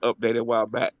Dead when it updated a while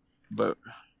back, but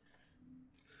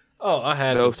I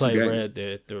had to play Red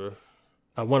Dead through.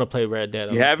 I want to play Red Dead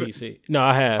on the PC. No,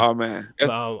 I have. Oh man, but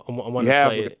I want to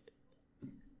play it.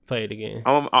 Play it again.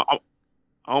 I'm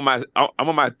on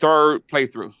my third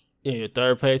playthrough. Yeah, your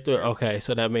third playthrough. Okay,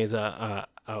 so that means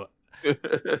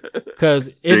because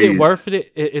is it worth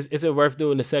it? Is it worth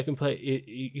doing the second play?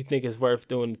 You think it's worth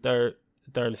doing the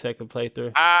third and second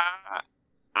playthrough?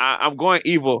 I'm going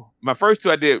evil. My first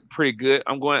two I did pretty good.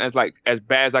 I'm going as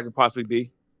bad as I can possibly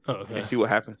be. Okay. And see what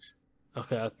happens.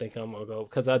 Okay, I think I'm gonna go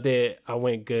because I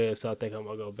went good, so I think I'm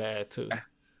gonna go bad too.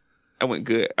 I went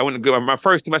good. My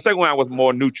second one I was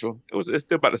more neutral. It's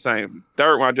still about the same.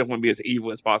 Third one I just want to be as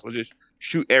evil as possible. Just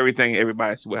shoot everything,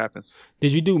 everybody, see what happens.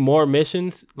 Did you do more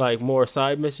missions, like more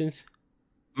side missions?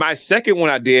 My second one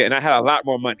I did, and I had a lot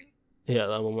more money. Yeah, a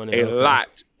lot more money. A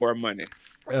lot more money.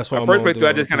 That's what my first playthrough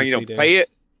I just kind of play it.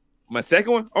 My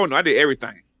second one, oh no, I did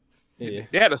everything. Yeah.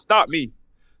 They had to stop me.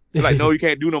 They're like, no, you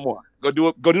can't do no more. Go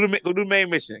do the main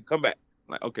mission. Come back.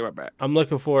 I'm like, okay, my bad. I'm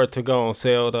looking for it to go on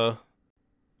sale though.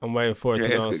 I'm waiting for it to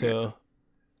go on sale,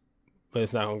 but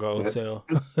it's not gonna go on sale.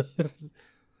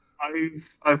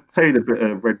 I've played a bit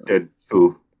of Red Dead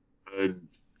 2, and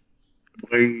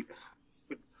I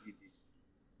couldn't really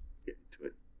get into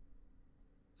it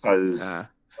because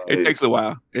it takes a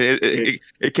while.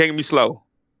 It can be slow.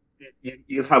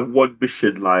 You have one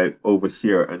mission like over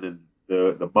here, and then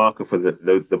the marker for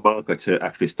the marker to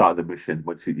actually start the mission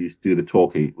once you do the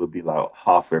talkie will be like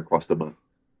halfway across the map,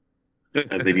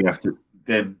 and then you have to.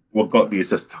 Then what got me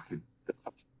is just talking.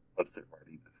 I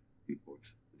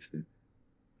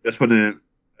just want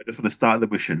to start the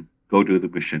mission, go do the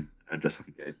mission, and just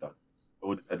fucking get it done.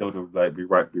 I don't want to be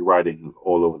riding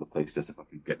all over the place just to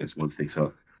fucking get this one thing.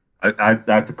 So I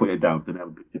have to put it down and have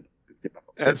a big dip back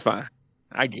up. That's fine.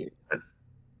 I get it.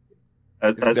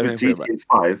 As with GTA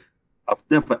 5, I've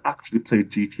never actually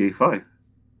played GTA 5.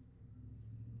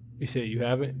 You said you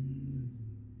haven't?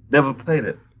 Never played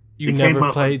it. You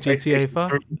never played GTA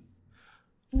 5?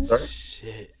 Sorry?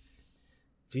 Shit.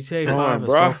 GTA 5 is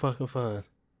so fucking fun.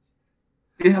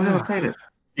 Yeah, I've never played it.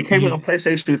 It came out on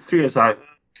PlayStation 3. It's like,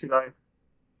 something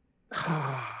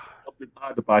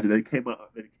odd about it. Then it came out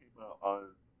on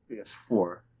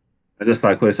PS4. I just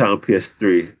like, well, it's out on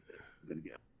PS3.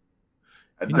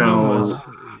 And now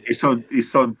it's on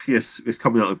PS. It's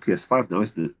coming out on PS5 now,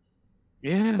 isn't it?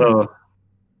 Yeah. So,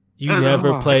 you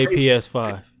never played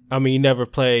PS5. I mean, you never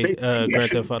played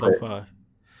Grand Theft Auto 5.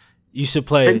 You should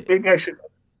play it. Maybe I should.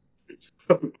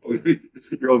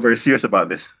 You're all very serious about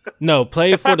this. No,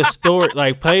 play it for the story.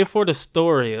 Like, play it for the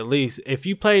story at least. If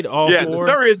you played all four, the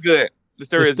story is good.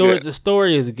 The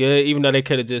story is good, even though they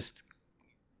could have just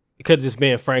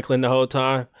been Franklin the whole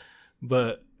time.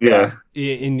 But yeah,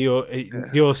 and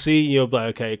you'll see, you'll be like,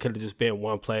 okay, it could have just been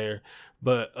one player,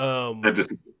 but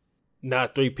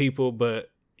not three people.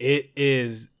 But it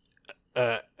is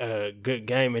a good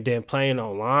game, and then playing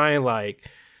online, like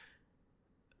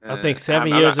I think 7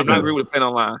 years ago. I'm not agree with playing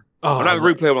online. I'm not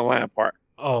agree with playing online part.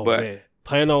 Oh man,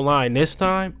 playing online this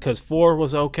time because 4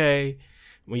 was okay.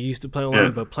 We used to play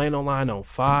online, but playing online on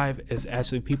 5 is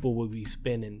actually people will be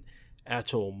spending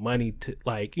actual money to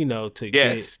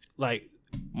get like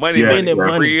money, spending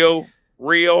money.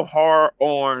 real hard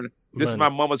on this money. Is my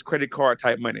mama's credit card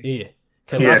type money. Yeah,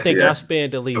 because I think I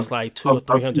spend at least like $200 or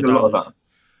 $300.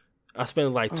 I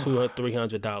spend like $200 or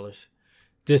 $300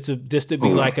 just to be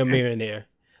like a millionaire.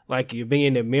 Like you're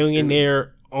being a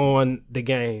millionaire on the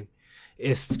game.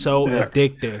 It's so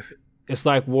addictive. It's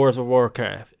like World of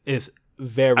Warcraft. It's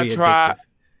very addictive.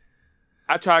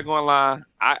 I tried going online.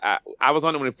 I was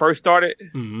on it when it first started.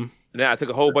 Mm-hmm. Then I took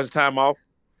a whole bunch of time off.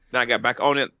 Then I got back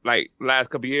on it like last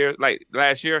couple of years, like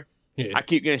last year. Yeah. I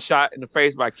keep getting shot in the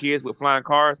face by kids with flying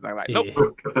cars, and I'm like, nope,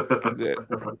 I'm good.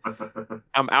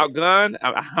 I'm outgunned.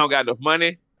 I don't got enough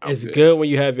money. It's good when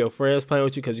you have your friends playing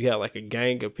with you because you got like a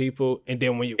gang of people, and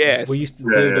then when we used to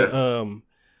do the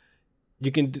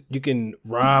you can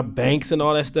rob banks and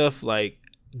all that stuff, like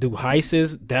do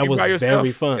heists. That was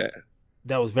very fun. Yeah.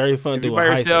 That was very fun doing by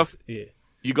yourself. Yeah,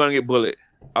 you're gonna get bullied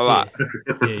a lot.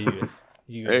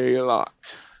 Yeah, a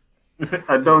lot.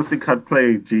 I don't think I'd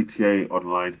play GTA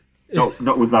online. No,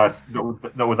 not with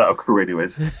that a crew,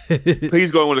 anyways. Please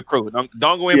go in with a crew. Don't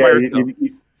go in by yourself.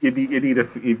 You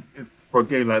need for a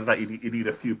game like that. You need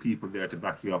a few people there to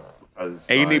back you up.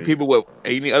 You need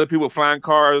other people with flying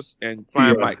cars and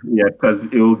flying bikes. Yeah, because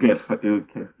it'll get.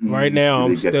 Right now,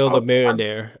 I'm still a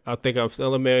millionaire. I think I'm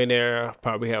still a millionaire. I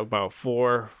probably have about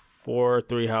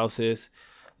three houses.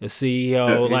 The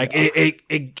CEO,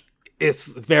 it's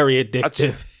very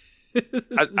addictive.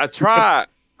 I tried.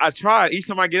 Each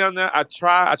time I get on there, I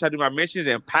try to do my missions,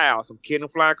 and pow, some kid in a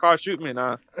flying car shoot me, and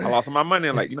I lost all my money.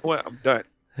 I'm like, you know what? I'm done.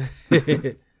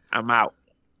 I'm out.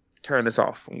 Turn this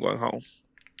off. I'm going home.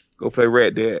 Go play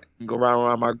Red Dead and go ride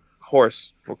around my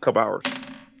horse for a couple hours.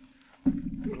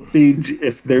 See,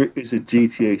 if there is a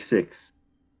GTA 6,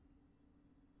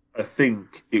 I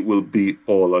think it will be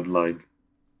all online.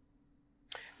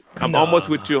 I'm almost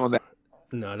with you on that.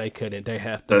 No, they couldn't. They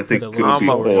have to. I think it will be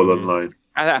all online.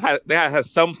 They have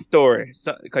some story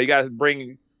because you guys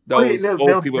bring those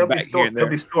old people back here and there. There'll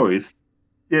be stories.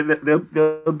 Yeah,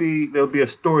 there'll be a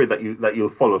story that you'll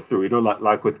follow through. You know,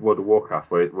 like with World of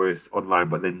Warcraft, where it's online,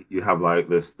 but then you have like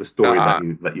the story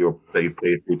that you play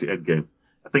through the end game.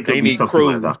 I think you need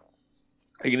something like that.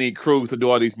 You need crews to do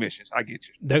all these missions. I get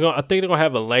you. I think they're gonna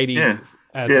have a lady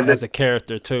as a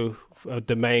character too,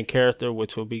 the main character,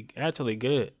 which will be actually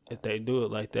good if they do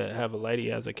it like that. Have a lady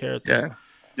as a character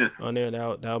on there.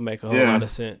 That'll make a whole lot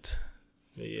of sense.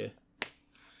 But yeah.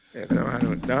 I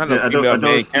don't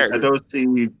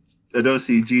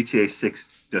see GTA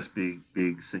 6 just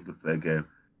being single player game,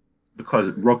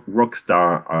 because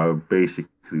Rockstar are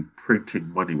basically printing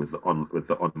money with the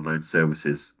online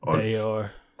services on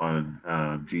GTA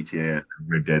and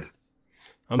Red Dead.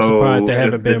 I'm surprised they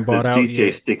haven't been bought out GTA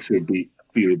yet. 6 will be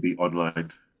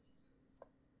online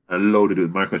and loaded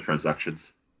with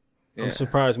microtransactions. Yeah. I'm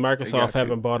surprised Microsoft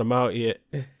haven't bought them out yet.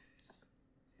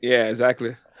 Yeah,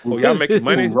 exactly. Oh, y'all making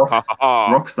money?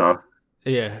 Rockstar.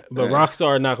 Yeah, but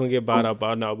Rockstar not gonna get bought out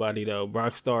by nobody though.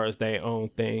 Rockstar is their own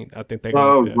thing. I think they're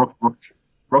gonna.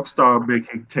 Rockstar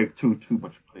making Take-Two too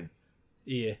much money.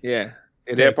 Yeah.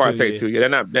 They're part of Take-Two. Yeah, they're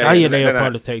not. They're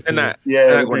part of Take-Two. They're not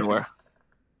going anywhere.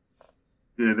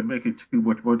 Yeah, they're making too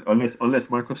much money unless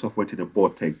Microsoft went in and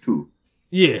bought Take-Two.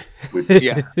 Yeah, which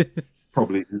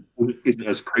probably isn't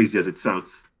as crazy as it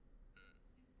sounds.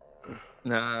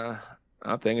 Nah,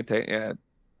 I think it take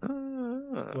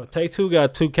Well, Take-Two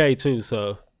got 2K too,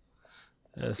 so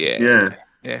yeah.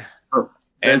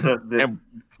 And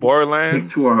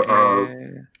Borderlands. Take-Two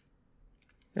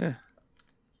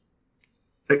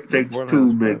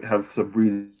have some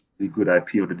really good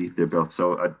IP underneath their belt,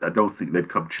 so I don't think they'd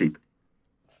come cheap.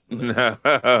 No,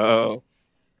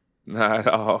 not at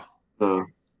all.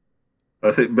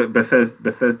 I think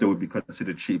Bethesda would be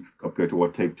considered cheap compared to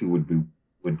what Take-Two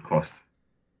would cost.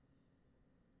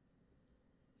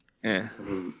 Yeah,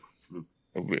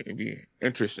 it'd be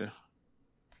interesting.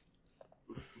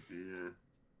 Yeah.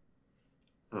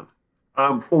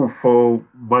 For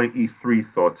my E3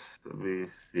 thoughts, let me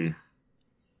see.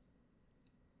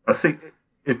 I think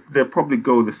they'll probably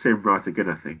go the same route again.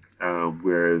 I think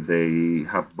where they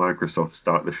have Microsoft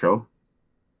start the show,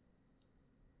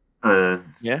 and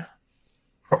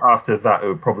after that it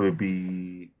would probably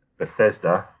be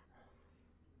Bethesda.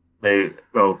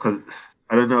 Because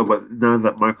I don't know, but now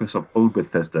that Microsoft owns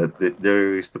Bethesda,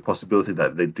 there is the possibility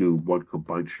that they do one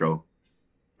combined show.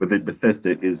 But then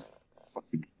Bethesda is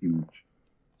fucking huge,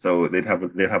 so they'd have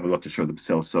a lot to show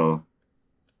themselves. So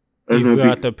you've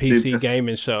got the PC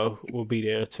gaming show will be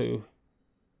there too.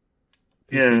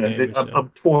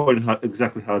 I'm torn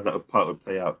exactly how that part would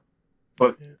play out,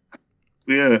 but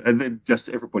and then just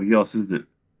everybody else, isn't it?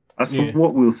 As for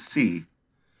what we'll see,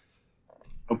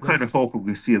 I'm kind of hoping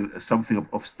we see something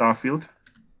of Starfield.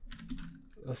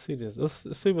 Let's see this.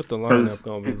 Let's see what the lineup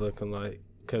gonna be looking like,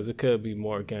 because it could be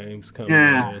more games coming in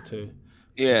there too.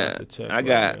 Yeah, I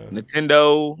got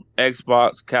Nintendo,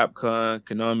 Xbox, Capcom,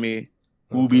 Konami,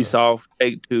 Ubisoft,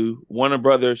 Take-Two, Warner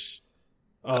Brothers,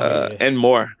 and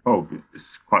more. Oh,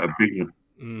 it's quite a big one.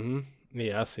 Mm-hmm.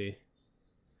 Yeah, I see.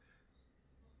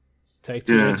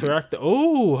 Take-Two Interactive.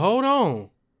 Oh, hold on.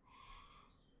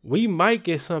 We might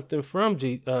get something from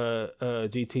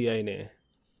GTA then.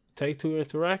 Take-Two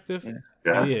Interactive.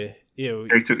 Yeah. Yeah.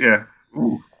 Take-Two, yeah.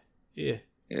 Ooh. Yeah.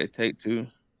 Yeah, Take-Two.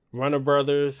 Warner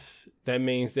Brothers. That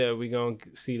means that we're gonna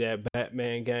see that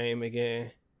Batman game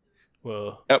again.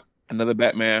 Well, Yep, another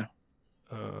Batman.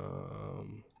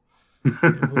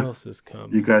 who else is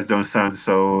coming? You guys don't sound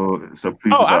so pleased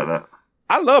about that.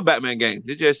 I love Batman games.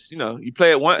 It's just, you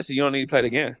play it once and you don't need to play it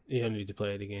again. You don't need to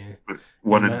play it again.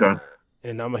 One and done.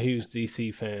 And I'm a huge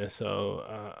DC fan,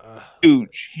 so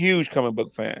huge comic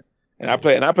book fan. And I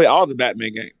play all the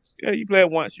Batman games. Yeah, you play it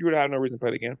once, you really have no reason to play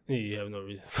it again. Yeah, you have no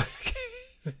reason to play it again.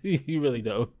 You really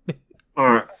don't.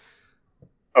 All right.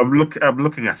 I'm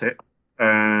looking at it,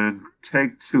 and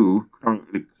Take-Two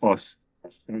currently costs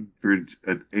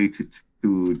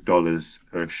 $182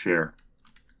 per share.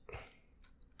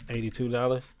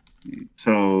 $82.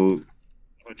 So,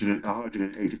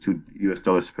 $182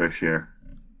 US per share.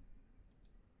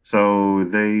 So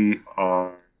they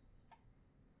are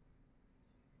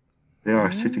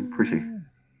sitting pretty.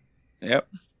 Yep.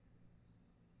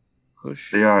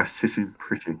 Push. They are sitting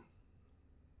pretty.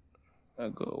 I'll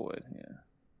go with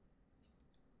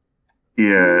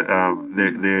Yeah,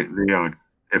 they are.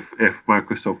 If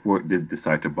Microsoft did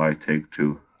decide to buy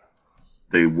Take-Two,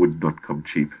 they would not come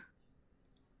cheap.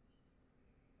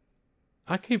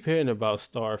 I keep hearing about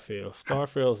Starfield.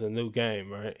 Starfield's a new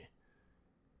game, right?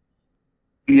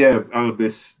 Yeah,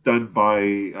 it's done by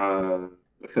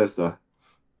Bethesda.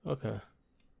 Okay.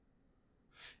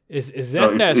 Is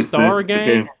that Star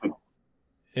game?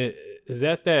 Is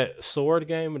that sword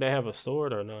game where they have a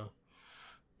sword or no?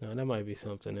 No, that might be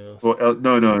something else. Well,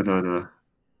 no.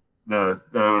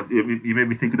 You made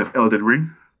me thinking of Elden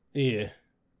Ring. Yeah.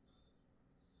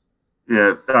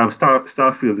 Yeah,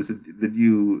 Starfield is the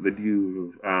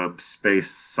new space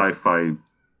sci-fi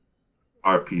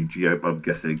RPG. I'm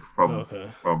guessing from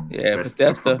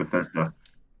Bethesda.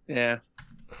 Yeah.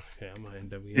 Okay, I might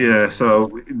end up. Yeah, so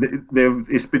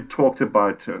it's been talked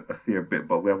about a fair bit,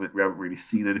 but we haven't really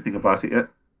seen anything about it yet.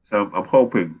 So I'm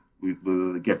hoping we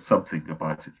will get something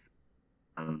about it.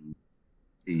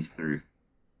 E3.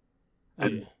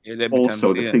 And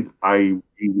also, the thing I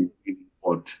really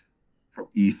want from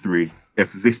E3,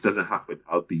 if this doesn't happen,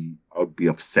 I'll be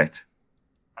upset.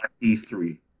 At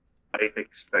E3, I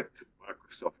expect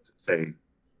Microsoft to say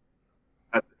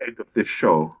at the end of this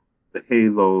show, the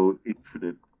Halo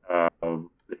Infinite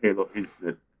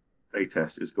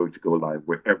playtest is going to go live,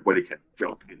 where everybody can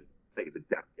jump in and play the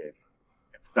damn game.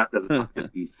 If that doesn't happen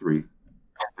at E3, I'm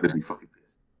gonna be fucking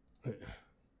pissed.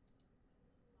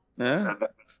 Yeah, and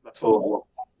that's all I want.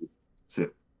 That's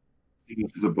it.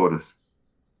 This is a bonus.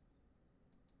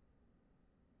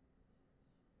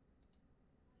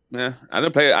 Yeah, I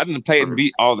didn't play it and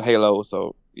beat all the Halo,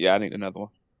 so yeah, I need another one.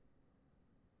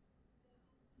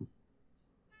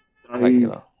 I like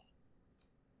Halo.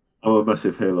 I'm a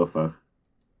massive Halo fan.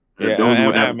 Yeah, the only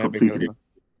one I haven't completed it.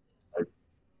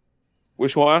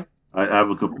 Which one? I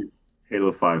haven't completed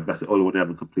Halo 5. That's the only one I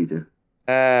haven't completed.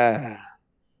 I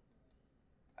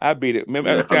beat it. Me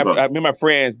and my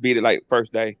friends beat it like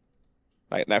first day,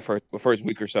 like that first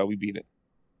week or so. We beat it.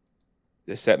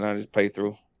 Just sat down and just played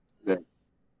through. Yeah.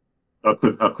 I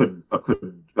couldn't.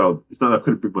 Well, it's not that I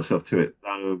couldn't bring myself to it.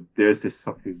 There's this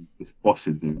boss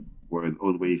in there where the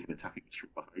only way you can attack him is from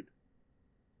behind.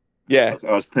 Yeah,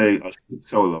 I was playing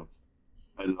solo,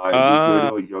 and like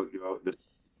the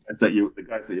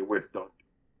guys that you're with don't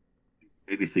do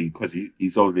anything because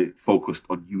he's only focused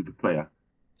on you, the player.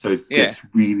 So it's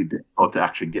really difficult to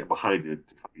actually get behind it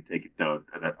to fucking take it down.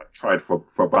 And I tried for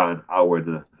about an hour, and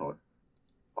then I thought,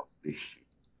 "Fuck this shit."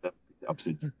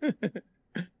 Absent.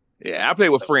 Yeah, I played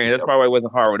with friends. That's probably why it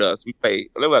wasn't hard with us. We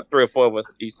played. There were like 3 or 4 of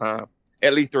us each time.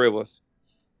 At least 3 of us.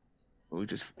 We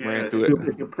just ran through it.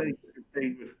 If you're playing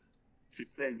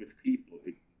with people,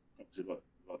 it becomes a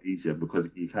lot easier because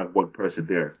you have one person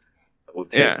there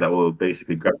that will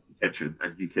basically grab attention,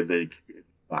 and you can then kick it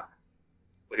back.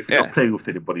 But if you're not playing with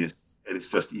anybody and it's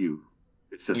just you,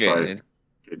 it's just look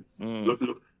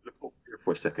over here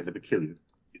for a second, let me kill you.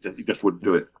 You just wouldn't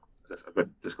do it. I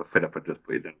just got fed up and just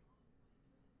put it down.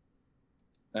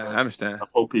 I understand. I'm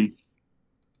hoping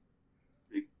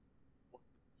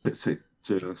to say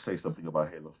something about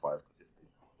Halo 5, because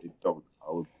if they don't,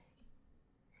 I will.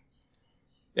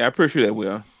 Yeah, I'm pretty sure they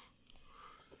will.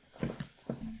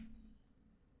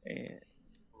 And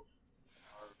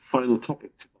final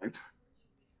topic tonight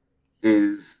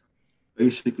is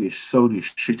basically Sony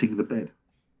shitting the bed.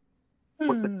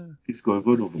 What the heck is going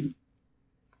on over there?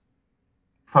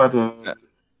 I've had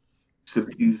some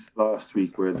news last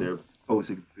week where they're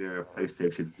closing their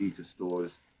PlayStation Vita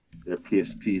stores, their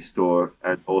PSP store,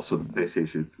 and also the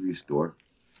PlayStation 3 store,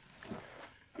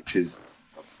 which is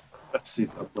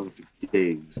massive amount of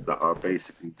games that are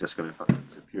basically just going to fucking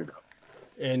disappear now.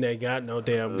 And they got no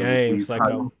damn games.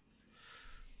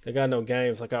 They got no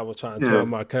games. Like I was trying to tell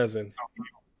my cousin,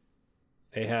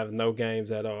 they have no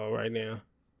games at all right now.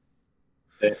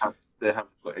 They haven't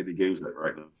got any games like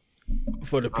right now.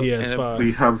 For the PS5.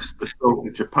 We have the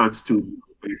Sony Japan studio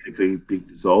basically being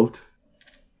dissolved.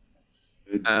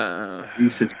 A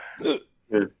recent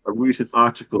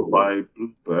article by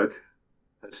Bloomberg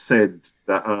has said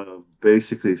that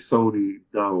basically Sony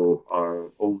now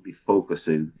are only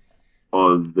focusing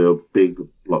on the big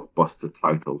blockbuster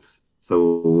titles.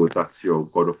 So that's your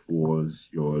God of Wars,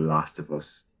 your Last of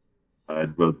Us,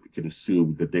 and well, we can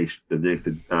assume the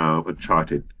Nathan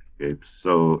Uncharted games.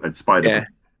 So and Spider-Man.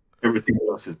 Everything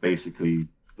else is basically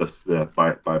just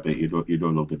by you no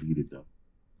longer needed now.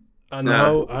 I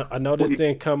know this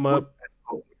didn't come up.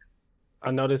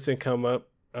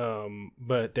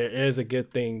 But there is a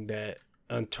good thing that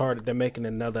Uncharted. They're making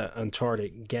another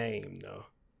Uncharted game, though.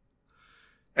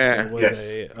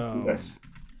 Yes.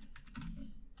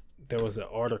 There was an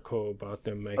article about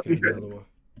them making another one.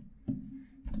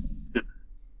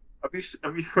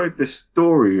 Have you heard the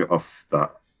story of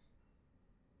that?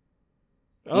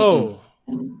 Oh,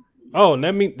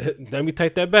 let me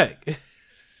take that back.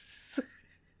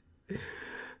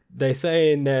 They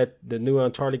saying that the new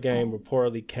Uncharted game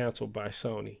reportedly canceled by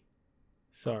Sony.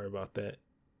 Sorry about that.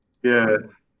 Yeah.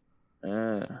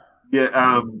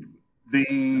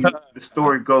 The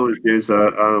story goes there's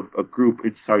a group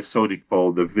inside Sony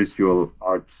called the Visual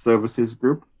Art Services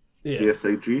Group,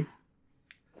 VSAG.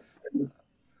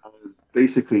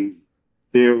 Basically,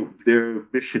 their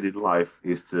mission in life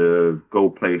is to go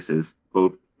places,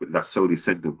 that Sony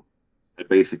send them, and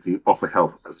basically offer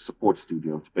help as a support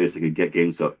studio to basically get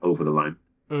games over the line.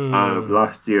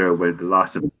 Last year, when The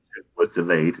Last of Us was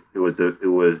delayed, it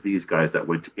was these guys that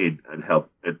went in and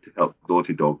helped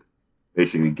Naughty Dog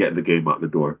basically get the game out the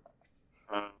door.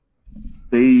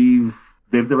 They've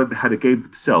never had a game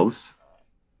themselves,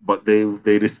 but they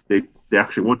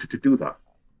actually wanted to do that.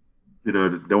 You know,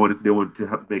 they wanted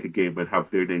to make a game and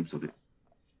have their names on it.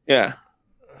 Yeah.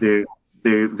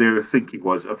 Their thinking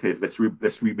was, okay, let's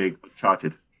remake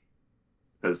Uncharted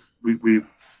because we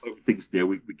everything's there.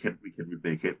 We can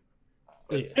remake it.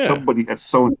 Yeah. Somebody at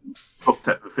Sony looked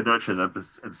at the financial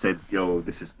numbers and said, "Yo,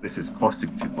 this is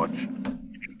costing too much. You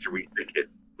need to remake it."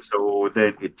 So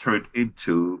then it turned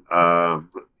into a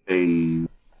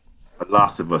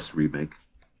Last of Us remake,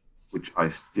 which I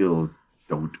still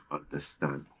don't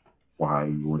understand why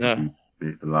you want to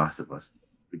remake The Last of Us.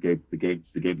 The game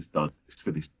is done. It's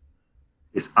finished.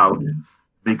 It's out.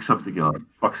 Make something else.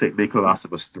 Fuck's sake, make The Last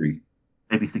of Us 3.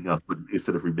 Anything else, but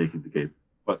instead of remaking the game.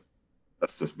 But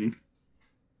that's just me.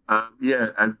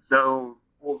 And now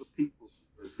all the people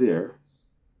who were there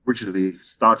originally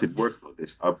started working on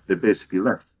this. They basically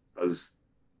left because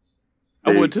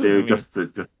they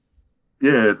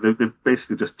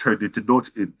basically just turned into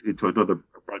another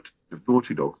branch of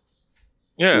Naughty Dog.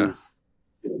 Yeah, it's,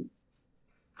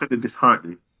 kind of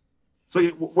disheartening. So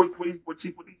what do you think? What do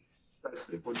you think?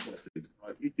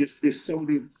 Is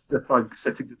Sony just like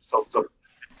setting themselves up,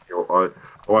 or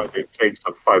are they playing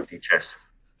some 5D chess?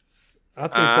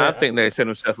 I think they set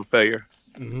themselves for failure.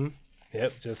 Mm-hmm.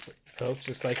 Yep, just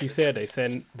like you said, they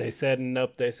setting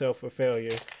up themselves for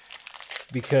failure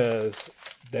because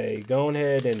they gone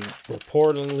ahead and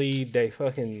reportedly they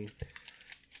fucking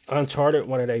Uncharted,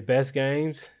 one of their best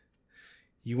games.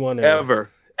 You want to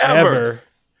ever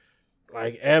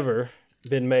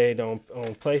been made on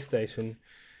PlayStation.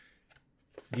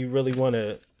 You really want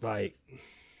to like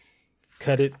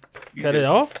cut it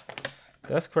off?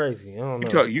 That's crazy. I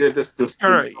don't know. You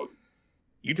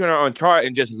turn on Uncharted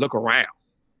and just look around.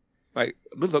 Like,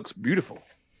 it looks beautiful.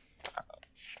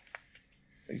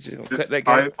 You just gonna cut that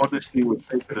game. I honestly would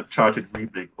take an Uncharted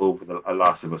remake over the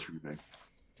Last of Us remake.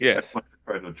 Yes. I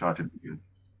prefer an Uncharted again.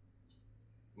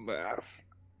 But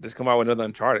just come out with another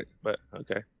Uncharted. But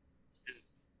okay.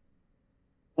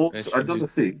 Also, another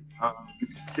thing.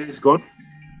 Days Gone.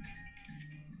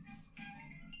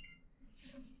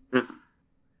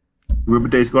 Remember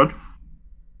Days Gone?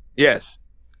 Yes.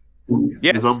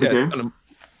 Yes. The zombie game?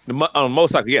 On a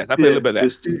motorcycle, yes. I played a little bit of that.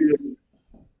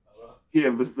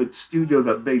 The studio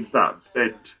that made that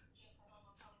Bend.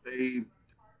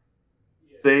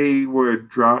 They were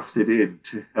drafted in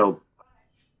to help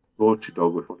Naughty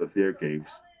Dog with one of their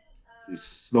games.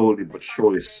 Slowly but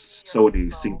surely,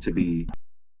 Sony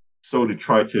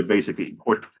tried to basically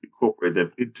incorporate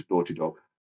them into Naughty Dog.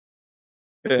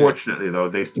 Yeah. Fortunately, though,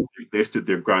 they stood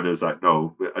their ground and was like,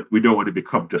 "No, we don't want to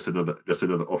become just another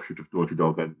offshoot of Naughty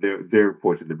Dog." And they're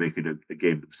reporting they're making a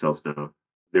game themselves now,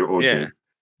 their own game.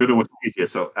 You know what's easier.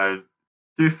 So, and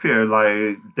to be fair,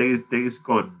 like Days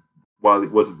Gone, while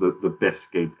it wasn't the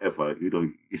best game ever,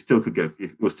 you still could get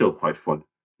it was still quite fun.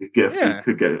 You Yeah,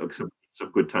 could get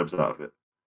some good times out of it.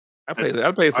 I And played it.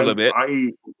 I played it for a I little bit. I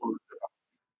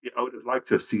yeah, I would have liked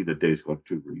to have seen the Days Gone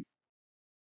 2 really,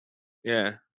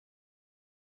 Yeah.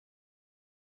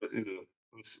 but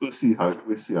we'll see how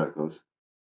it goes.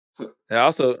 So, And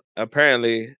also,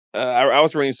 apparently, I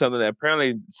was reading something that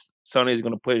apparently Sony is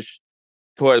going to push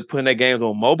toward putting their games on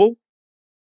oh mobile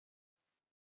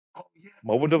yeah,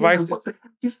 what devices. the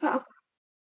heck is that?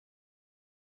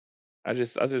 I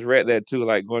just read that too,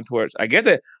 like going towards. I get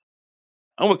that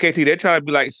I'm with KT. They're trying to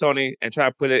be like Sony and try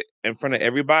to put it in front of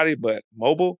everybody, but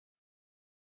mobile.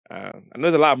 I know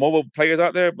there's a lot of mobile players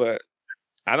out there, but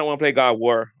I don't want to play God of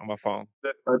War on my phone.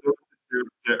 I don't think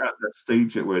they're at that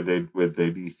stage yet where they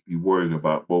need to be worrying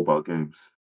about mobile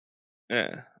games.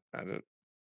 Yeah, I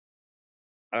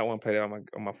don't want to play that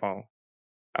on my phone.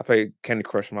 I play Candy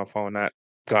Crush on my phone, not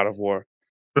God of War.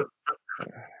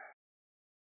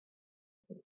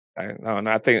 No,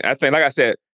 I think, like I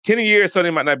said, 10 years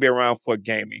Sony might not be around for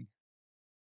gaming.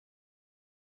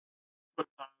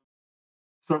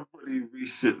 Somebody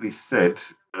recently said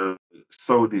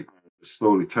Sony are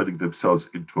slowly turning themselves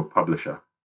into a publisher.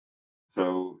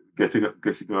 So getting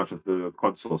out of the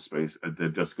console space, and they're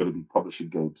just going to be publishing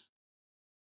games.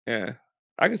 Yeah,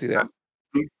 I can see that.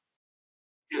 And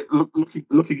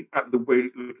looking at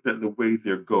the way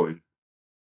they're going,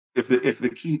 if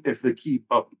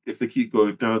they keep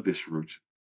going down this route,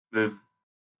 then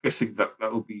guessing that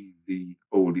will be the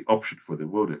only option for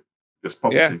them, won't it? Just Yeah,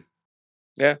 publishing.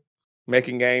 yeah,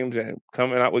 making games and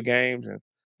coming out with games and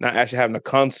not actually having a Yeah.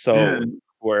 console to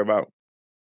worry about.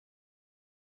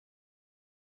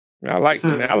 I like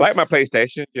my It's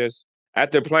PlayStation. Just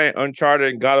after playing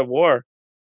Uncharted and God of War,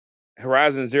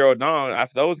 Horizon Zero Dawn,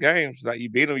 after those games, like you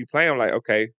beat them, you play them, like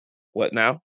okay, what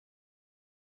now?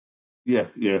 yeah,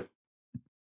 yeah.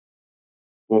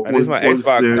 Well, At least my once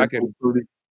Xbox, I the can.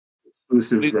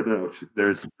 exclusives run out,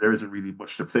 there isn't really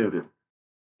much to play with it.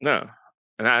 No.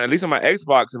 And at least on my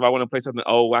Xbox, if I want to play something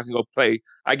old, I can go play.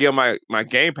 I get on my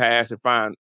Game Pass and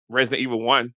find Resident Evil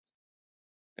 1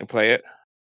 and play it.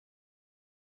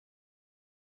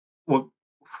 What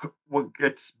what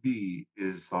gets me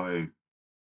is like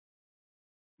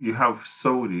you have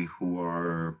Sony who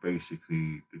are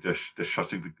basically just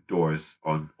shutting the doors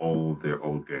on all their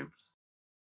old games.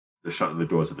 They're shutting the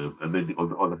doors on them, and then on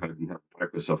the other hand, you have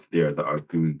Microsoft there that are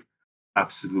doing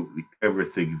absolutely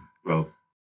everything. Well,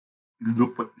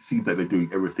 look what it seems like they're doing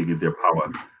everything in their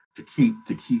power to keep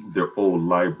their old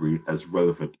library as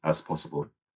relevant as possible.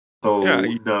 Yeah, So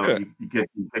you now should. you get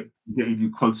a new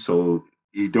console.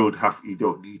 You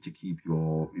don't need to keep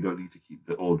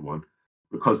the old one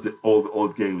because all the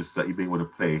old games that you may want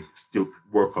to play still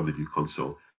work on the new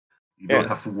console. You don't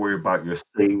have Yes. to worry about your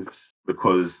saves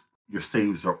because your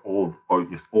saves are all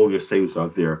your saves are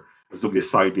there as long as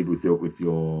signed in with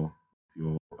your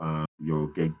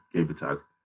game tag.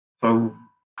 So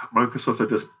Microsoft are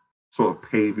just sort of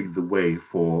paving the way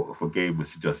for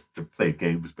gamers to play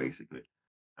games basically.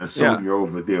 And Yeah. Sony are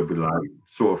over there be like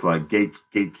sort of like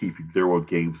gatekeeping their own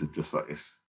games and just like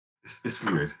it's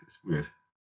weird. It's weird.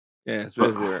 Yeah, it's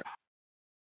But really weird.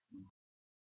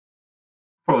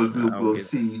 probably I don't we'll get it.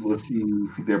 see we'll see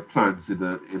their plans in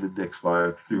the next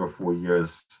like 3 or 4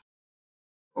 years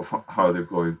of how they're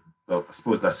going. Well, I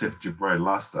suppose that's if Jibran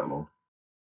lasts that long.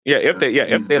 Yeah, And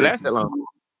if they last that long.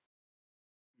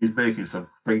 he's making some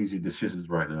crazy decisions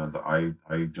right now that I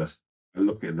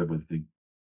look at them and think,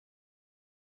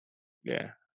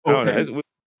 Yeah. I don't know. okay,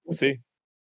 We'll see.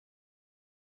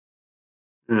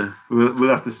 yeah, we'll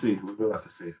have to see. We'll have to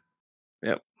see.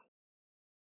 Yep.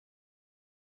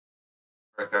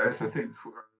 All right, guys, I think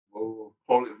we'll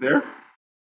call it there.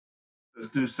 Let's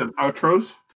do some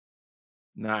outros.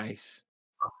 Nice.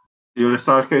 You want to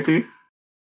start, KT?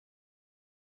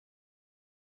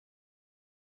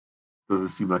 Doesn't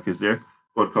seem like it's there.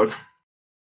 Go on, coach.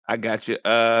 I got you.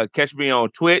 Catch me on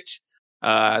Twitch.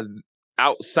 Uh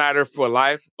Outsider for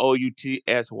Life.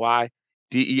 OUTSYDERF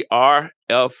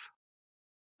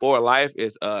for life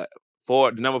is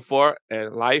four the number four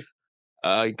and life.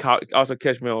 You can also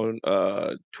catch me on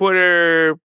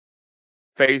Twitter,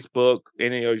 Facebook,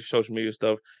 any of your social media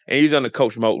stuff, and he's on the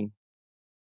Coach Moten.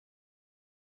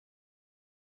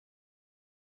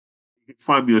 You can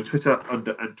find me on Twitter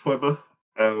under Antoima,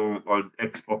 on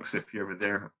Xbox if you're ever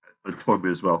there, Antoima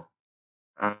as well.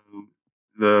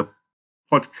 The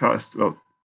podcast, well,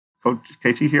 Coach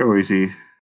KT here, or is he?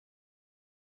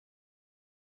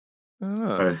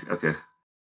 Oh. Okay.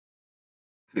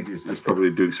 I think he's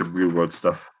probably doing some real world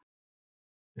stuff.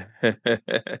 Yeah.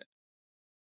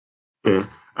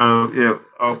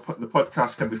 The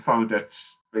podcast can be found at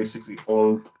basically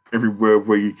everywhere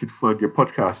where you can find your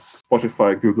podcasts: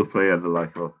 Spotify, Google Play, and the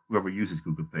like. Or whoever uses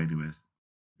Google Play, anyways.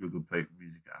 Google Play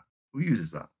Music app. Who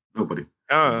uses that? Nobody.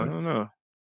 I don't know.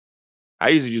 I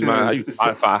usually use I use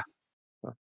Spotify.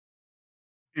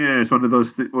 Yeah, it's one of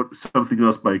those something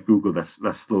else by Google that's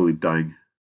slowly dying.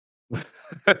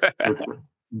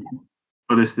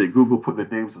 Honestly, Google put their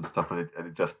names and stuff, and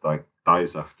it just like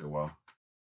dies after a while.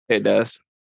 It does.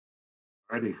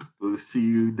 Alrighty, we'll see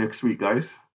you next week,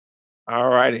 guys.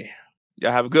 Alrighty,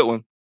 y'all have a good one.